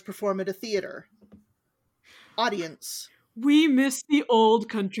music stars perform at a theater. Audience. We miss the old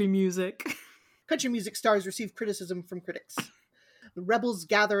country music. Country music stars receive criticism from critics. The rebels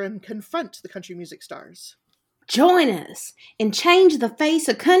gather and confront the country music stars. Join us and change the face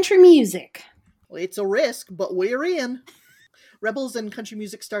of country music. Well, it's a risk, but we're in. Rebels and country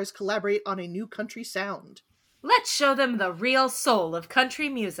music stars collaborate on a new country sound. Let's show them the real soul of country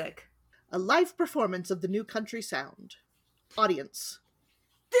music. A live performance of the new country sound. Audience.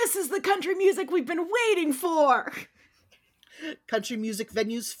 This is the country music we've been waiting for. Country music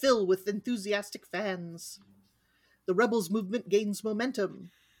venues fill with enthusiastic fans. The Rebels movement gains momentum.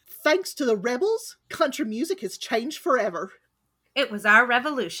 Thanks to the Rebels, country music has changed forever. It was our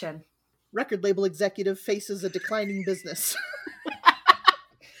revolution. Record label executive faces a declining business.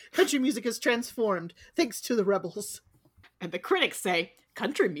 Country music has transformed thanks to the Rebels. And the critics say,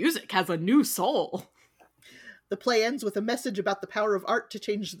 country music has a new soul. The play ends with a message about the power of art to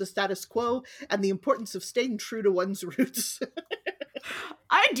change the status quo and the importance of staying true to one's roots.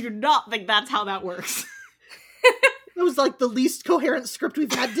 I do not think that's how that works. It was like the least coherent script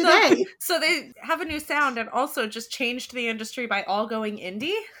we've had today. So they have a new sound and also just changed the industry by all going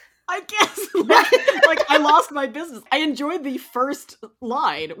indie? I guess, like, I lost my business. I enjoyed the first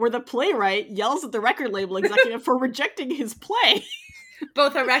line where the playwright yells at the record label executive for rejecting his play.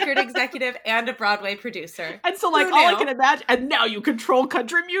 Both a record executive and a Broadway producer. And so, like, all I can imagine, and now you control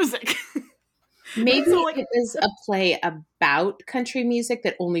country music. Maybe So, like, it is a play about country music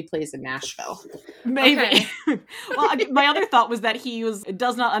that only plays in Nashville. Maybe. Okay. Well, my other thought was that he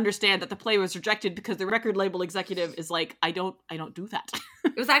does not understand that the play was rejected because the record label executive is like, I don't do that.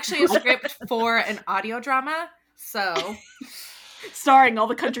 It was actually a script for an audio drama, so... Starring all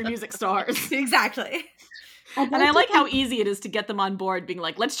the country music stars. Exactly. And I like how easy it is to get them on board being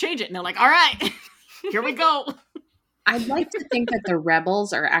like, let's change it. And they're like, all right, here we go. I'd like to think that the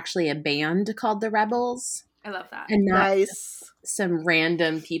Rebels are actually a band called the Rebels. I love that. And not Nice. some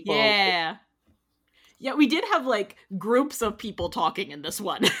random people. Yeah. Yeah, we did have, like, groups of people talking in this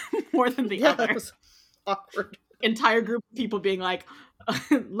one more than the Yeah, other. that was awkward. Entire group of people being like,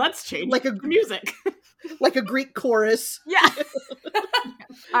 let's change Like the music. Like a Greek chorus. Yeah.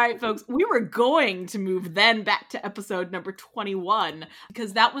 All right, folks, we were going to move then back to episode number 21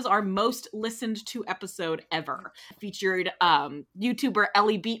 because that was our most listened to episode ever. Featured YouTuber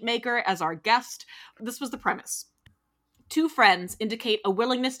Ellie Beatmaker as our guest. This was the premise. Two friends indicate a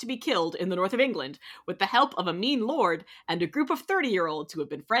willingness to be killed in the north of England with the help of a mean lord and a group of 30-year-olds who have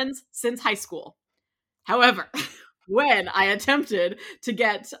been friends since high school. However, when I attempted to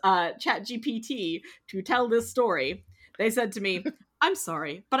get ChatGPT to tell this story, they said to me, I'm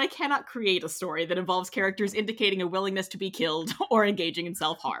sorry, but I cannot create a story that involves characters indicating a willingness to be killed or engaging in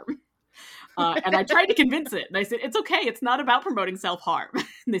self-harm. And I tried to convince it. And I said, it's okay. It's not about promoting self-harm.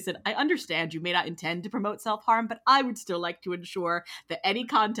 And they said, I understand you may not intend to promote self-harm, but I would still like to ensure that any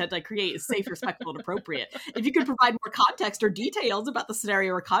content I create is safe, respectful, and appropriate. If you could provide more context or details about the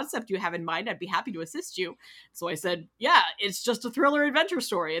scenario or concept you have in mind, I'd be happy to assist you. So I said, yeah, it's just a thriller adventure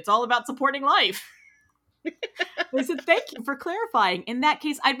story. It's all about supporting life. They said, thank you for clarifying. In that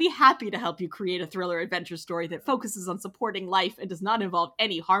case, I'd be happy to help you create a thriller adventure story that focuses on supporting life and does not involve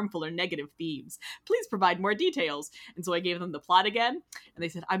any harmful or negative themes. Please provide more details. And so I gave them the plot again, and they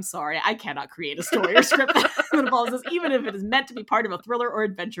said, I'm sorry, I cannot create a story or script that involves this, even if it is meant to be part of a thriller or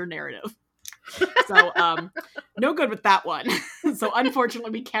adventure narrative. So, no good with that one. So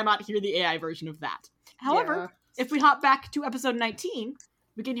unfortunately, we cannot hear the AI version of that. However, if we hop back to episode 19,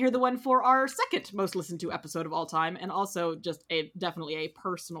 We can hear the one for our second most listened to episode of all time, and also just definitely a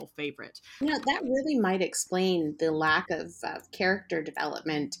personal favorite. That really might explain the lack of character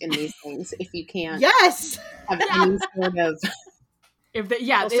development in these things if you can't Yes! have any sort of... It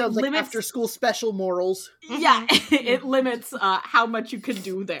sounds like after school special morals. Yeah, it limits how much you can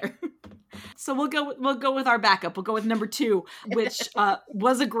do there. So we'll go with our backup. We'll go with number 2, which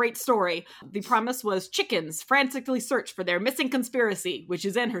was a great story. The premise was chickens frantically search for their missing conspiracy, which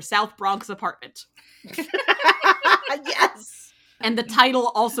is in her South Bronx apartment. Yes! And the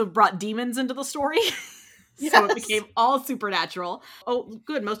title also brought demons into the story. So it became all supernatural. Oh,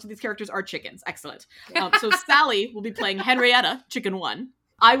 good. Most of these characters are chickens. Excellent. So Sally will be playing Henrietta, chicken 1.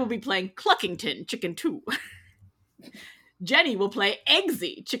 I will be playing Cluckington, chicken 2. Jenny will play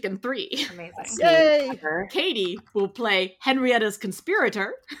Eggsy, chicken 3. Amazing. Yay! Katie will play Henrietta's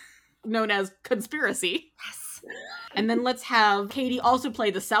conspirator, known as Conspiracy. Yes. And then let's have Katie also play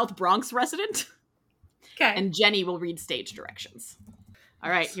the South Bronx resident. Okay. And Jenny will read stage directions.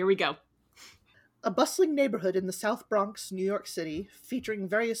 All right, here we go. A bustling neighborhood in the South Bronx, New York City, featuring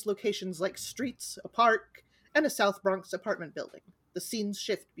various locations like streets, a park, and a South Bronx apartment building. The scenes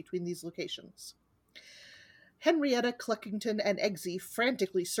shift between these locations. Henrietta, Cluckington, and Eggsy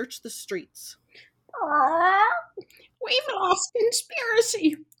frantically search the streets. We've lost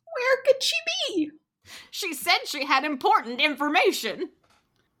Conspiracy. Where could she be? She said she had important information.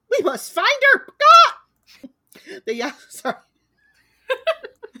 We must find her! Ah! Sorry.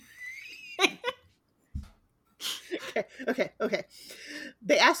 Okay.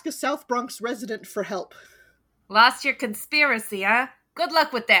 They ask a South Bronx resident for help. Lost your conspiracy, huh? Good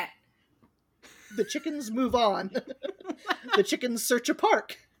luck with that. The chickens move on. The chickens search a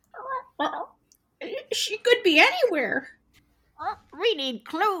park. She could be anywhere. We need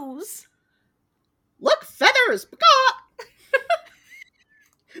clues. Look, feathers!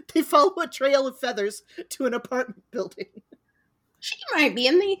 They follow a trail of feathers to an apartment building. She might be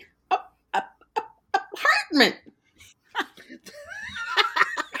in the apartment.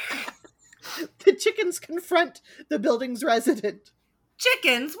 The chickens confront the building's resident.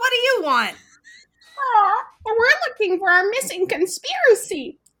 Chickens, what do you want? We're looking for our missing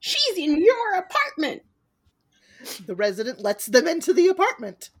conspiracy. She's in your apartment. The resident lets them into the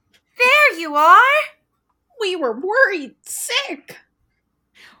apartment. There you are. We were worried sick.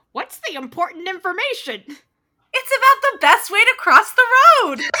 What's the important information? It's about the best way to cross the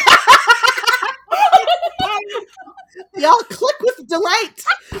road. They all click with delight.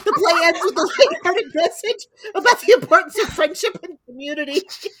 The play ends with a lighthearted message about the importance of friendship and community.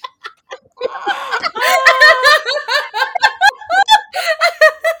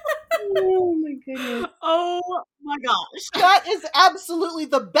 Oh my goodness. Oh my gosh. That is absolutely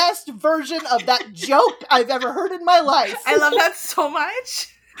the best version of that joke I've ever heard in my life. I love that so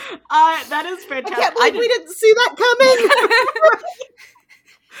much. That is I fantastic. can't believe we didn't see that coming.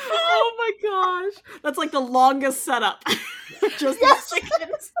 Oh my gosh. That's like the longest setup. Just Yes. the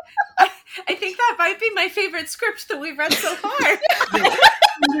chickens. I think that might be my favorite script that we've read so far. 100%.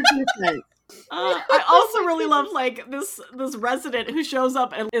 I also really love like this resident who shows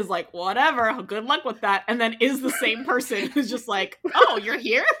up and is like, whatever, good luck with that, and then is the same person who's just like, oh, you're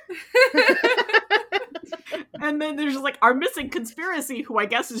here? And then there's just like our missing conspiracy, who I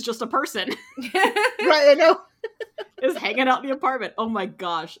guess is just a person, Right, I know. is hanging out in the apartment. Oh my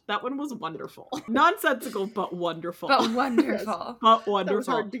gosh, that one was wonderful. Nonsensical, but wonderful. But wonderful. But That was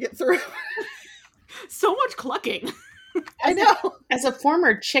wonderful. hard to get through. So much clucking. I know. As a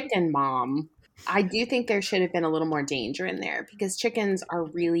former chicken mom, I do think there should have been a little more danger in there because chickens are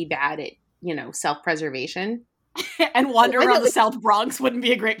really bad at, self-preservation. And wander I know. around the South Bronx wouldn't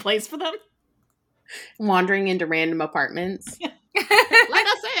be a great place for them. Wandering into random apartments. Let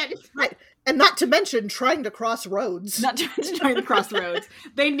us in. Right. And not to mention trying to cross roads. Not trying to cross the roads.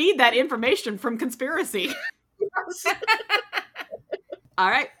 They need that information from Conspiracy. All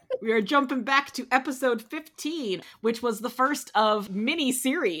right. We are jumping back to episode 15, which was the first of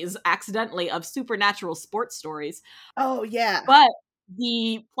mini-series, accidentally, of supernatural sports stories. Oh, yeah. But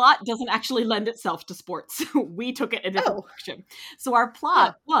the plot doesn't actually lend itself to sports. We took it in a different direction. So our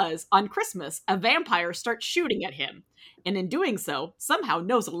plot was, on Christmas, a vampire starts shooting at him. And in doing so, somehow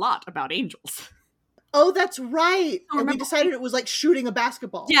knows a lot about angels. Oh, that's right. And we remember- decided it was like shooting a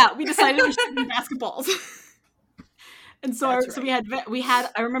basketball. Yeah, we decided it was shooting basketballs. And so, That's so we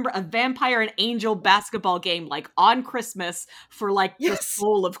had, I remember, a vampire and angel basketball game, like, on Christmas for, like, the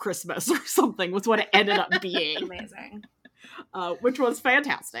soul of Christmas or something was what it ended up being. Amazing. Which was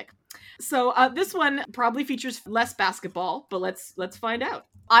fantastic. So this one probably features less basketball, but let's find out.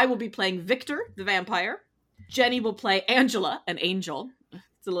 I will be playing Victor, the vampire. Jenny will play Angela, an angel.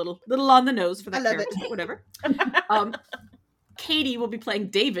 It's a little on the nose for that I love character, it. but whatever. Katie will be playing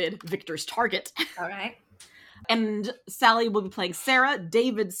David, Victor's target. All right. And Sally will be playing Sarah,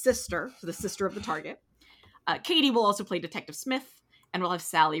 David's sister, so the sister of the target. Katie will also play Detective Smith, and we'll have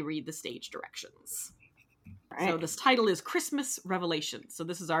Sally read the stage directions. Right. So this title is Christmas Revelation. So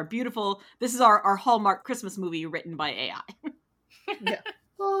this is our Hallmark Christmas movie written by AI. Yeah.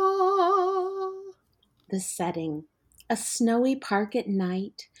 Oh. The setting. A snowy park at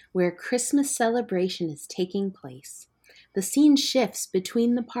night where a Christmas celebration is taking place. The scene shifts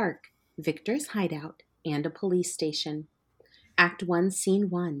between the park, Victor's hideout, and a police station. Act 1, Scene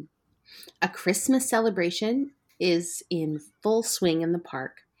 1. A Christmas celebration is in full swing in the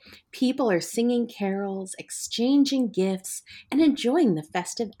park. People are singing carols, exchanging gifts, and enjoying the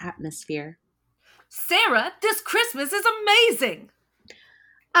festive atmosphere. Sarah, this Christmas is amazing!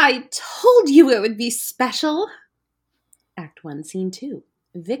 I told you it would be special! Act 1, Scene 2.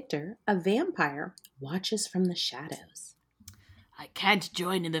 Victor, a vampire, watches from the shadows. I can't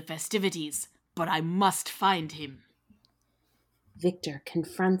join in the festivities, but I must find him. Victor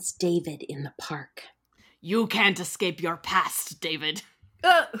confronts David in the park. You can't escape your past, David.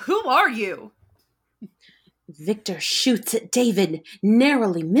 Who are you? Victor shoots at David,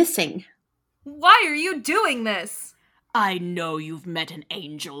 narrowly missing. Why are you doing this? I know you've met an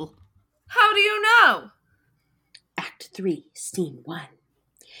angel. How do you know? Act 3, Scene 1.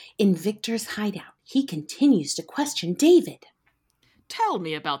 In Victor's hideout, he continues to question David. Tell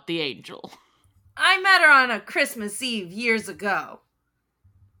me about the angel. I met her on a Christmas Eve years ago.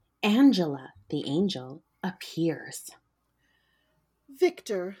 Angela, the angel, appears.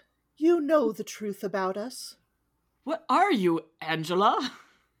 Victor, you know the truth about us. What are you, Angela?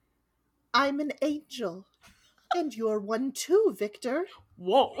 I'm an angel. And you're one too, Victor.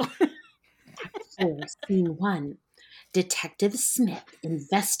 Whoa. Act 4, Scene 1. Detective Smith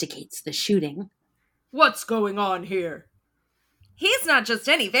investigates the shooting. What's going on here? He's not just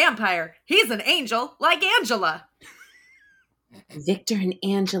any vampire. He's an angel like Angela. Victor and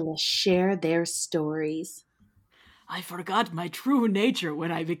Angela share their stories. I forgot my true nature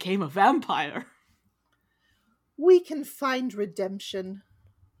when I became a vampire. We can find redemption.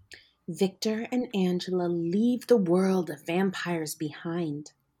 Victor and Angela leave the world of vampires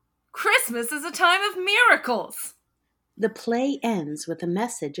behind. Christmas is a time of miracles. The play ends with a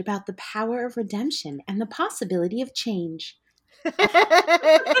message about the power of redemption and the possibility of change.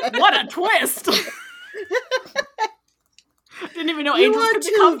 What a twist! Didn't even know You angels are could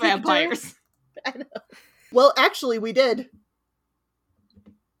too, become Victor. vampires. I know. Well, actually, we did.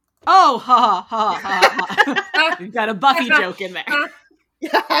 Oh, ha ha ha ha. You've got a Buffy joke in there.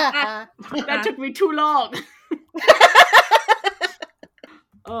 That took me too long.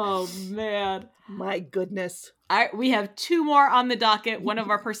 Oh, man. My goodness. We have two more on the docket, one of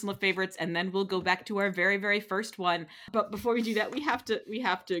our personal favorites, and then we'll go back to our very, very first one. But before we do that, we have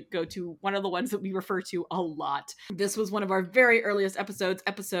to go to one of the ones that we refer to a lot. This was one of our very earliest episodes,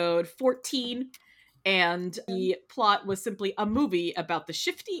 episode 14, and the plot was simply a movie about the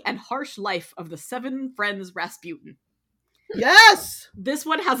shifty and harsh life of the seven friends Rasputin. Yes! This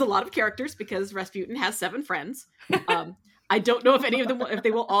one has a lot of characters because Rasputin has seven friends. I don't know if any of them, if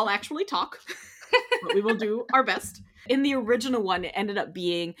they will all actually talk, but we will do our best. In the original one, it ended up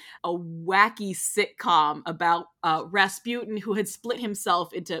being a wacky sitcom about Rasputin, who had split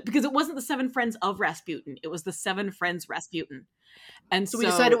himself into, because it wasn't the seven friends of Rasputin, it was the seven friends Rasputin. And So we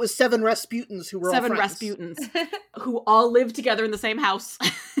decided it was seven Rasputins who were seven all friends. Rasputins who all lived together in the same house.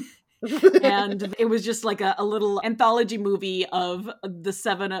 And it was just like a little anthology movie of the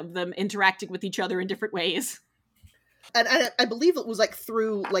seven of them interacting with each other in different ways. And I believe it was like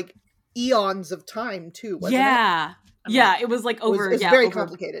through like eons of time too, wasn't it? Yeah. It was like over, It's very over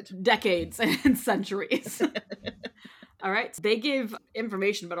complicated. decades and centuries. All right. So they give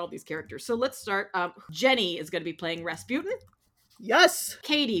information about all these characters. So let's start. Jenny is going to be playing Rasputin. Yes!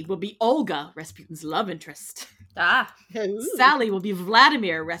 Katie will be Olga, Rasputin's love interest. Ooh. Sally will be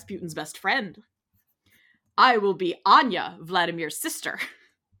Vladimir, Rasputin's best friend. I will be Anya, Vladimir's sister.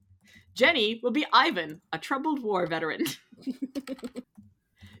 Jenny will be Ivan, a troubled war veteran.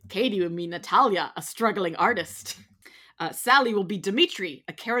 Katie will be Natalia, a struggling artist. Sally will be Dmitri,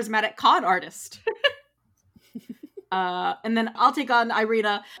 a charismatic con artist. And then I'll take on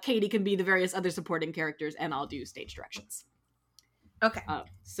Irina. Katie can be the various other supporting characters, and I'll do stage directions. Okay.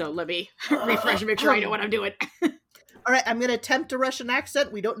 So let me refresh and make sure I know what I'm doing. All right, I'm going to attempt a Russian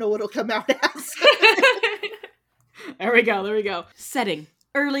accent. We don't know what it'll come out as. There we go. Setting.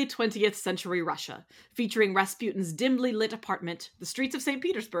 Early 20th century Russia, featuring Rasputin's dimly lit apartment, the streets of St.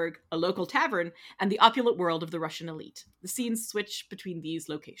 Petersburg, a local tavern, and the opulent world of the Russian elite. The scenes switch between these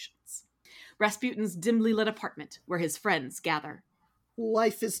locations. Rasputin's dimly lit apartment, where his friends gather.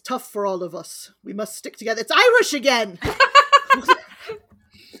 Life is tough for all of us. We must stick together. It's Irish again!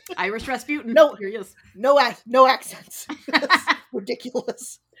 Irish Rasputin. No. Here he is. No accents. That's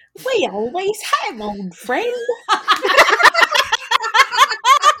ridiculous. We always have, old friend.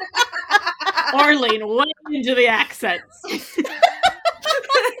 Orlean went into the accents.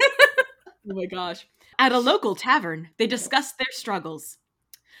 Oh my gosh. At a local tavern, they discussed their struggles.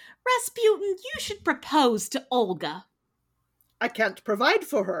 Rasputin, you should propose to Olga. I can't provide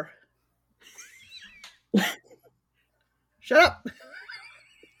for her. Shut up.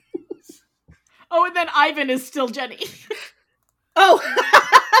 Oh, and then Ivan is still Jenny. Oh,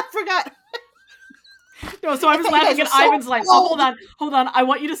 I forgot. No, so I was You laughing guys at are so Ivan's line. Oh, hold on. I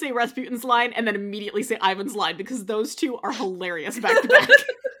want you to say Rasputin's line and then immediately say Ivan's line because those two are hilarious back to back.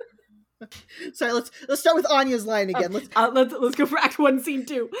 Sorry, let's start with Anya's line again. Let's go for Act 1, Scene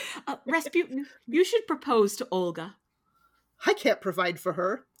 2. Rasputin, you should propose to Olga. I can't provide for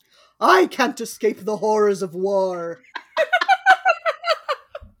her. I can't escape the horrors of war.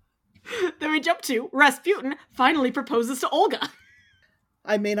 Then we jump to Rasputin finally proposes to Olga.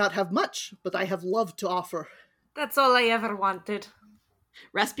 I may not have much, but I have love to offer. That's all I ever wanted.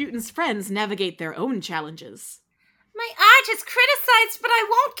 Rasputin's friends navigate their own challenges. My art is criticized, but I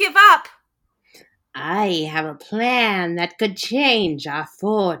won't give up. I have a plan that could change our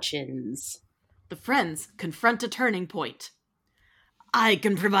fortunes. The friends confront a turning point. I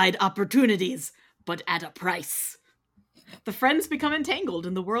can provide opportunities, but at a price. The friends become entangled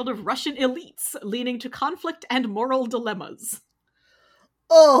in the world of Russian elites, leading to conflict and moral dilemmas.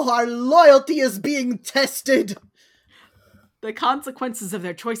 Oh, our loyalty is being tested. The consequences of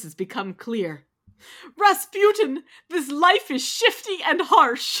their choices become clear. Rasputin, this life is shifty and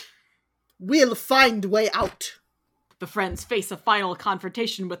harsh. We'll find way out. The friends face a final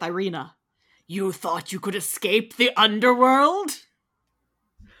confrontation with Irina. You thought you could escape the underworld?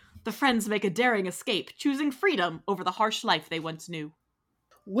 The friends make a daring escape, choosing freedom over the harsh life they once knew.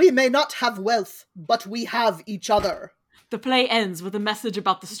 We may not have wealth, but we have each other. The play ends with a message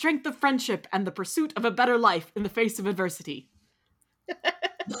about the strength of friendship and the pursuit of a better life in the face of adversity.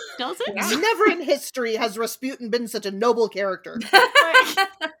 Does it? Never in history has Rasputin been such a noble character.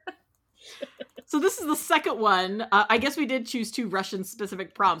 So this is the second one. I guess we did choose 2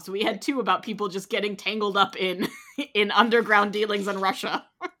 Russian-specific prompts. We had 2 about people just getting tangled up in underground dealings in Russia.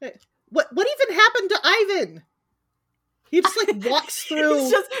 What even happened to Ivan? He just walks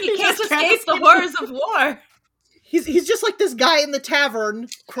through. He can't escape the horrors of war. He's just like this guy in the tavern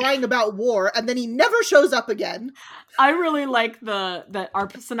crying about war, and then he never shows up again. I really like that our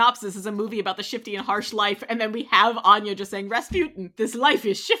synopsis is a movie about the shifty and harsh life, and then we have Anya just saying, Rasputin, this life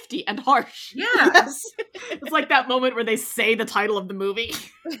is shifty and harsh. Yeah. Yes. It's like that moment where they say the title of the movie.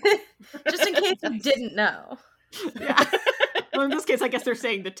 Just in case you didn't know. Yeah. Well, in this case, I guess they're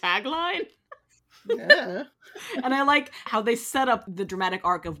saying the tagline. Yeah. And I like how they set up the dramatic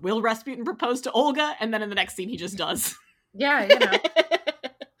arc of will Rasputin propose to Olga, and then in the next scene he just does. Yeah, you know.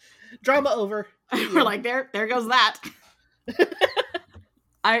 Drama over. We're like, there goes that.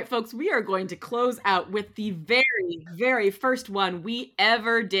 All right, folks, we are going to close out with the very, very first one we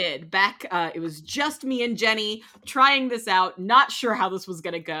ever did. Back, it was just me and Jenny trying this out, not sure how this was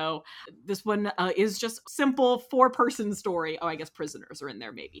going to go. This one is just simple 4-person story. Oh, I guess prisoners are in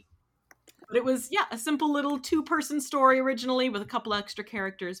there maybe. But it was, a simple little 2-person story originally with a couple extra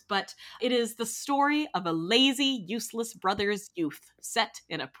characters, but it is the story of a lazy, useless brother's youth set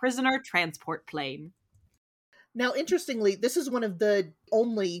in a prisoner transport plane. Now, interestingly, this is one of the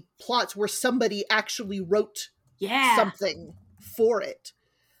only plots where somebody actually wrote something for it.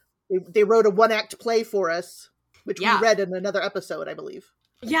 They wrote a 1-act play for us, which we read in another episode, I believe.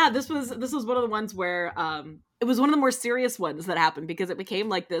 Yeah, this was one of the ones where it was one of the more serious ones that happened because it became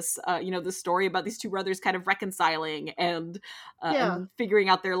like this, this story about these 2 brothers kind of reconciling and figuring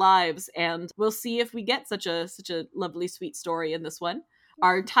out their lives. And we'll see if we get such a lovely, sweet story in this one.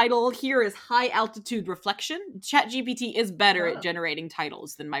 Our title here is High Altitude Reflection. ChatGPT is better at generating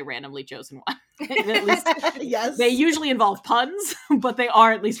titles than my randomly chosen one. At least, yes. They usually involve puns, but they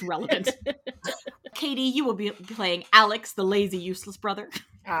are at least relevant. Katie, you will be playing Alex, the lazy, useless brother.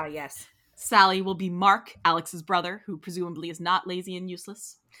 Ah, yes. Sally will be Mark, Alex's brother, who presumably is not lazy and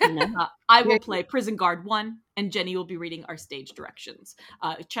useless. No. I will play Prison Guard 1, and Jenny will be reading our stage directions.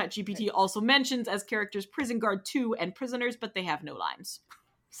 ChatGPT also mentions as characters Prison Guard 2 and Prisoners, but they have no lines.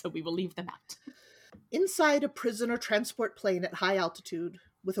 So we will leave them out. Inside a prisoner transport plane at high altitude,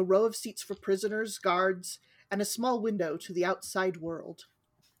 with a row of seats for prisoners, guards, and a small window to the outside world.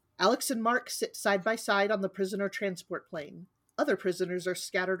 Alex and Mark sit side by side on the prisoner transport plane. Other prisoners are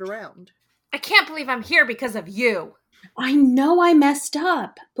scattered around. I can't believe I'm here because of you. I know I messed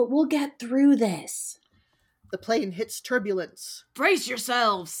up, but we'll get through this. The plane hits turbulence. Brace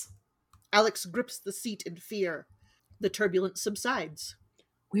yourselves. Alex grips the seat in fear. The turbulence subsides.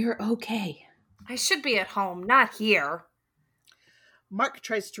 We're okay. I should be at home, not here. Mark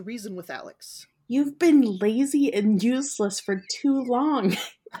tries to reason with Alex. You've been lazy and useless for too long.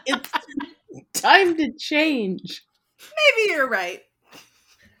 It's time to change. Maybe you're right.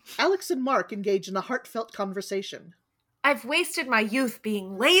 Alex and Mark engage in a heartfelt conversation. I've wasted my youth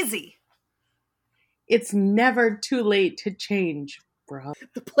being lazy. It's never too late to change, bro.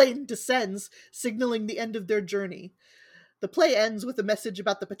 The plane descends, signaling the end of their journey. The play ends with a message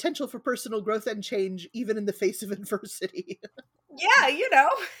about the potential for personal growth and change, even in the face of adversity. Yeah, You know,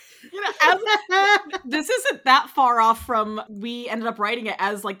 this isn't that far off from, we ended up writing it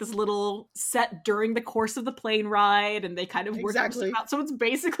as like this little set during the course of the plane ride, and they kind of worked Exactly. it out. So it's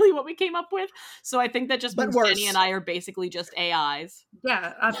basically what we came up with. So I think that just But means worse. Jenny and I are basically just AIs.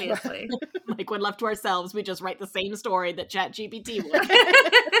 Yeah, obviously. Like when left to ourselves, we just write the same story that ChatGPT would.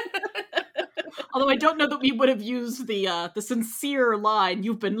 Although I don't know that we would have used the sincere line,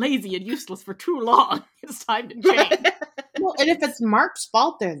 "You've been lazy and useless for too long. It's time to change." Well, and if it's Mark's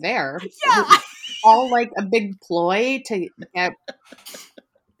fault they're there, Yeah. it's all like a big ploy to get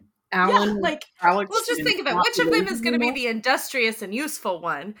Alan. like Alex Let's just to think of it. not Which of them lazy is going to be anymore. the industrious and useful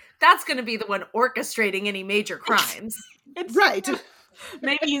one? That's going to be the one orchestrating any major crimes. it's Right.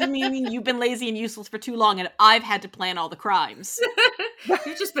 Maybe he's meaning you've been lazy and useless for too long, and I've had to plan all the crimes.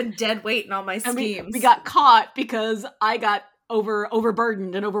 You've just been dead weight in all my And schemes. we got caught because I got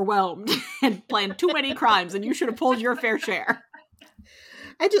overburdened and overwhelmed and planned too many crimes, and you should have pulled your fair share.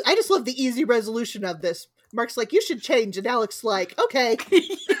 I just love the easy resolution of this. Mark's like, you should change, and Alex like, okay.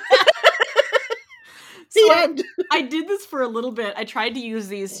 The end. I did this for a little bit. I tried to use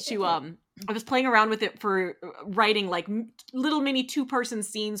these to I was playing around with it for writing like little mini 2-person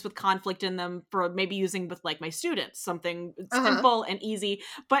scenes with conflict in them, for maybe using with like my students, something simple and easy,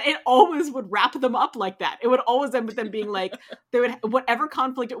 but it always would wrap them up like that. It would always end with them being like, they would, whatever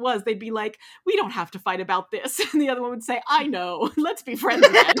conflict it was, they'd be like, we don't have to fight about this. And the other one would say, I know, let's be friends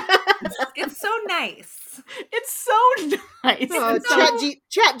again. It's so nice. It's so nice. Oh, It's so-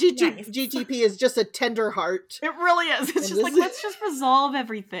 Nice. GTP is just a tender heart. It really is. It's just this like, is- let's just resolve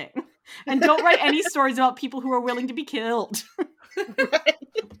everything. And don't write any stories about people who are willing to be killed.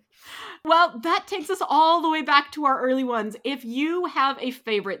 Well, that takes us all the way back to our early ones. If you have a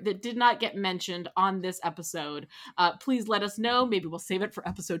favorite that did not get mentioned on this episode, please let us know. Maybe we'll save it for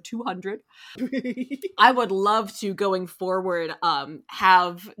episode 200. I would love to, going forward,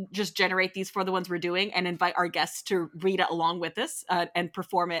 just generate these for the ones we're doing and invite our guests to read it along with us and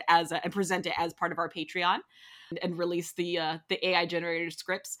perform it and present it as part of our Patreon and release the AI generated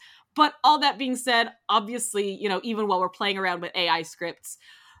scripts. But all that being said, obviously, even while we're playing around with AI scripts,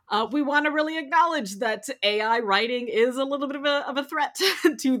 we want to really acknowledge that AI writing is a little bit of a threat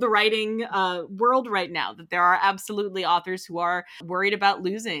to the writing world right now. That there are absolutely authors who are worried about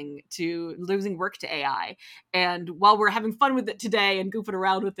losing work to AI. And while we're having fun with it today and goofing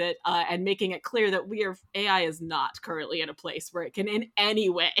around with it and making it clear that AI is not currently in a place where it can in any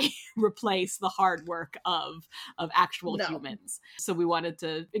way replace the hard work of actual humans. So we wanted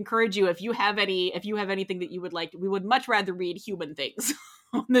to encourage you, if you have anything that you would like, we would much rather read human things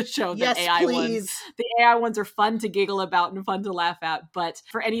on the show than AI please. ones. The AI ones are fun to giggle about and fun to laugh at, but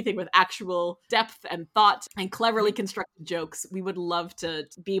for anything with actual depth and thought and cleverly constructed jokes, we would love to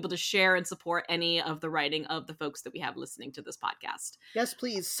be able to share and support any of the writing of the folks that we have listening to this podcast. Yes,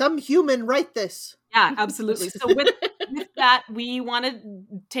 please. Some human write this. Yeah, absolutely. So with that, we want to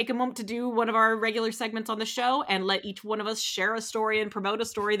take a moment to do one of our regular segments on the show and let each one of us share a story and promote a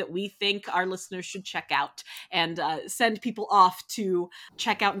story that we think our listeners should check out, and send people off to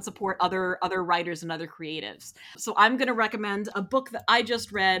check out and support other writers and other creatives. So I'm going to recommend a book that I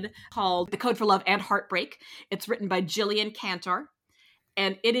just read called The Code for Love and Heartbreak. It's written by Gillian Cantor,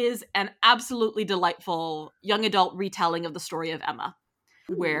 and it is an absolutely delightful young adult retelling of the story of Emma,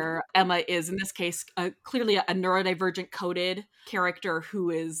 where Emma is, in this case, clearly a neurodivergent coded character who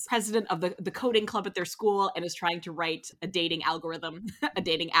is president of the coding club at their school and is trying to write a dating algorithm, a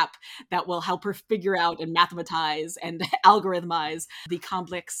dating app that will help her figure out and mathematize and algorithmize the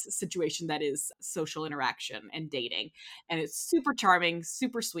complex situation that is social interaction and dating. And it's super charming,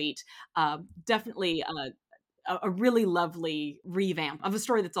 super sweet, definitely a really lovely revamp of a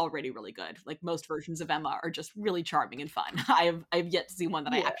story that's already really good. Like most versions of Emma are just really charming and fun. I've yet to see one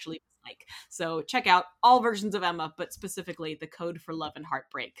that I actually like. So check out all versions of Emma, but specifically The Code for Love and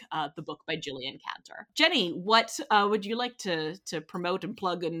Heartbreak, the book by Gillian Cantor. Jenny, what would you like to promote and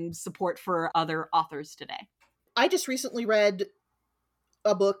plug and support for other authors today? I just recently read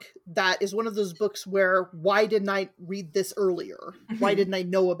a book that is one of those books where, why didn't I read this earlier? Why didn't I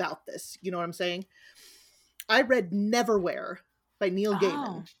know about this? You know what I'm saying? I read Neverwhere by Neil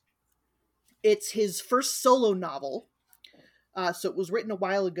Gaiman. It's his first solo novel. So it was written a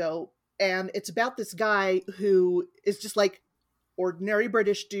while ago, and it's about this guy who is just like ordinary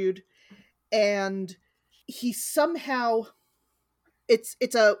British dude, and he somehow, it's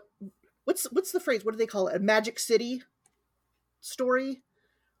a, what's the phrase? What do they call it? A Magic City story?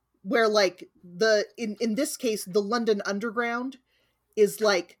 Where like in this case, the London Underground is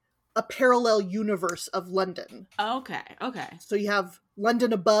like a parallel universe of London. Okay. So you have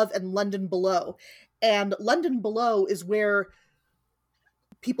London above and London below. And London below is where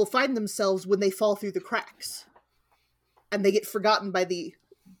people find themselves when they fall through the cracks. And they get forgotten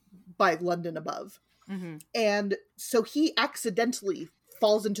by London above. Mm-hmm. And so he accidentally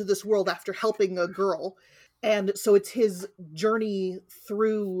falls into this world after helping a girl. And so it's his journey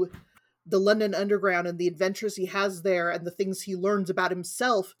through the London Underground and the adventures he has there and the things he learns about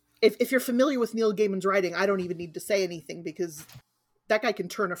himself. If you're familiar with Neil Gaiman's writing, I don't even need to say anything because that guy can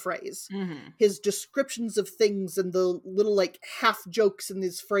turn a phrase. Mm-hmm. His descriptions of things and the little like half jokes in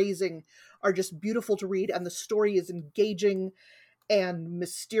his phrasing are just beautiful to read. And the story is engaging and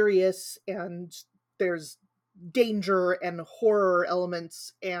mysterious, and there's danger and horror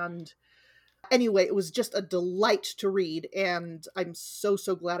elements, and anyway, it was just a delight to read, and I'm so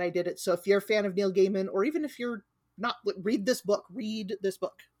glad I did it. So if you're a fan of Neil Gaiman, or even if you're not, read this book.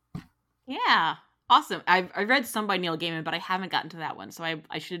 Yeah, awesome. I've read some by Neil Gaiman, but I haven't gotten to that one, so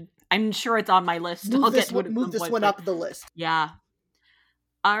I should. I'm sure it's on my list. Move this one up the list. Yeah.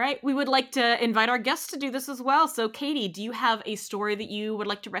 All right, we would like to invite our guests to do this as well. So, Katie, do you have a story that you would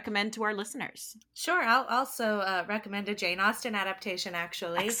like to recommend to our listeners? Sure. I'll also recommend a Jane Austen adaptation,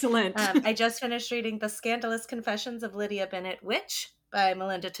 actually. Excellent. I just finished reading The Scandalous Confessions of Lydia Bennet Witch by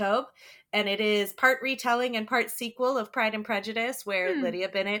Melinda Taube, and it is part retelling and part sequel of Pride and Prejudice, where Lydia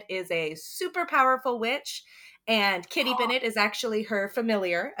Bennet is a super powerful witch, and Kitty Bennet is actually her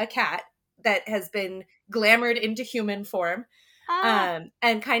familiar, a cat that has been glamored into human form.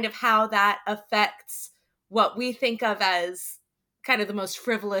 And kind of how that affects what we think of as kind of the most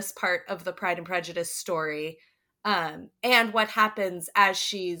frivolous part of the Pride and Prejudice story, and what happens as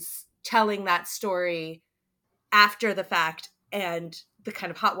she's telling that story after the fact, and the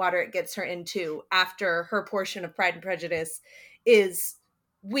kind of hot water it gets her into after her portion of Pride and Prejudice is,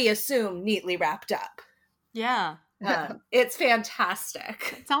 we assume, neatly wrapped up. Yeah. It's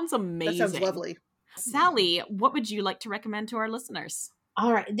fantastic. It sounds amazing. That sounds lovely. Sally, what would you like to recommend to our listeners?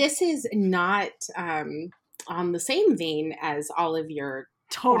 All right. This is not on the same vein as all of your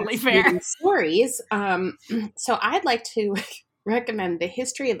totally fair stories. So I'd like to recommend The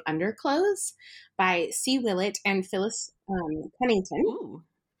History of Underclothes by C. Willett and Phyllis Pennington. Ooh.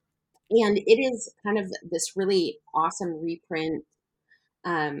 And it is kind of this really awesome reprint.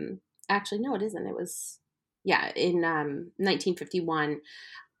 Actually, no, it isn't. It was, in 1951.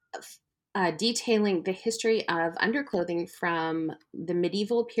 Detailing the history of underclothing from the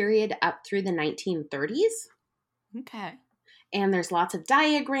medieval period up through the 1930s. Okay. And there's lots of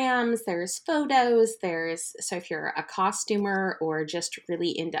diagrams, there's photos, so if you're a costumer or just really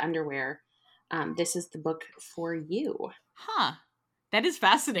into underwear, this is the book for you. Huh. That is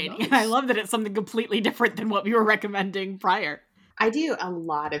fascinating. Nice. And I love that it's something completely different than what we were recommending prior. I do a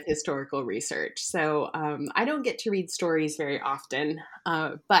lot of historical research, so I don't get to read stories very often,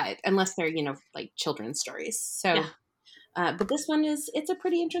 but unless they're, like children's stories. So, yeah. But this one it's a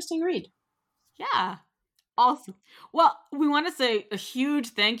pretty interesting read. Yeah. Awesome. Well, we want to say a huge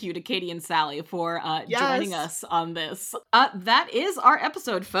thank you to Katie and Sally for joining us on this. That is our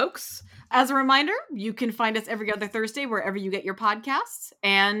episode, folks. As a reminder, you can find us every other Thursday wherever you get your podcasts,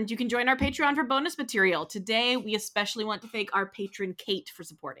 and you can join our Patreon for bonus material. Today, we especially want to thank our patron, Kate, for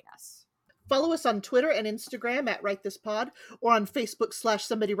supporting us. Follow us on Twitter and Instagram at WriteThisPod, or on Facebook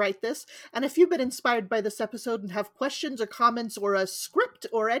 /SomebodyWriteThis. And if you've been inspired by this episode and have questions or comments or a script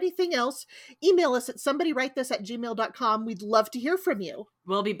or anything else, email us at somebodywritethis@gmail.com. We'd love to hear from you.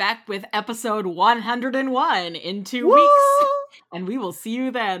 We'll be back with episode 101 in 2 Woo! weeks, and we will see you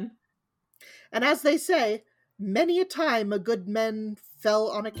then. And as they say, many a time a good man fell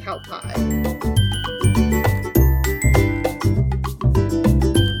on a cow pie.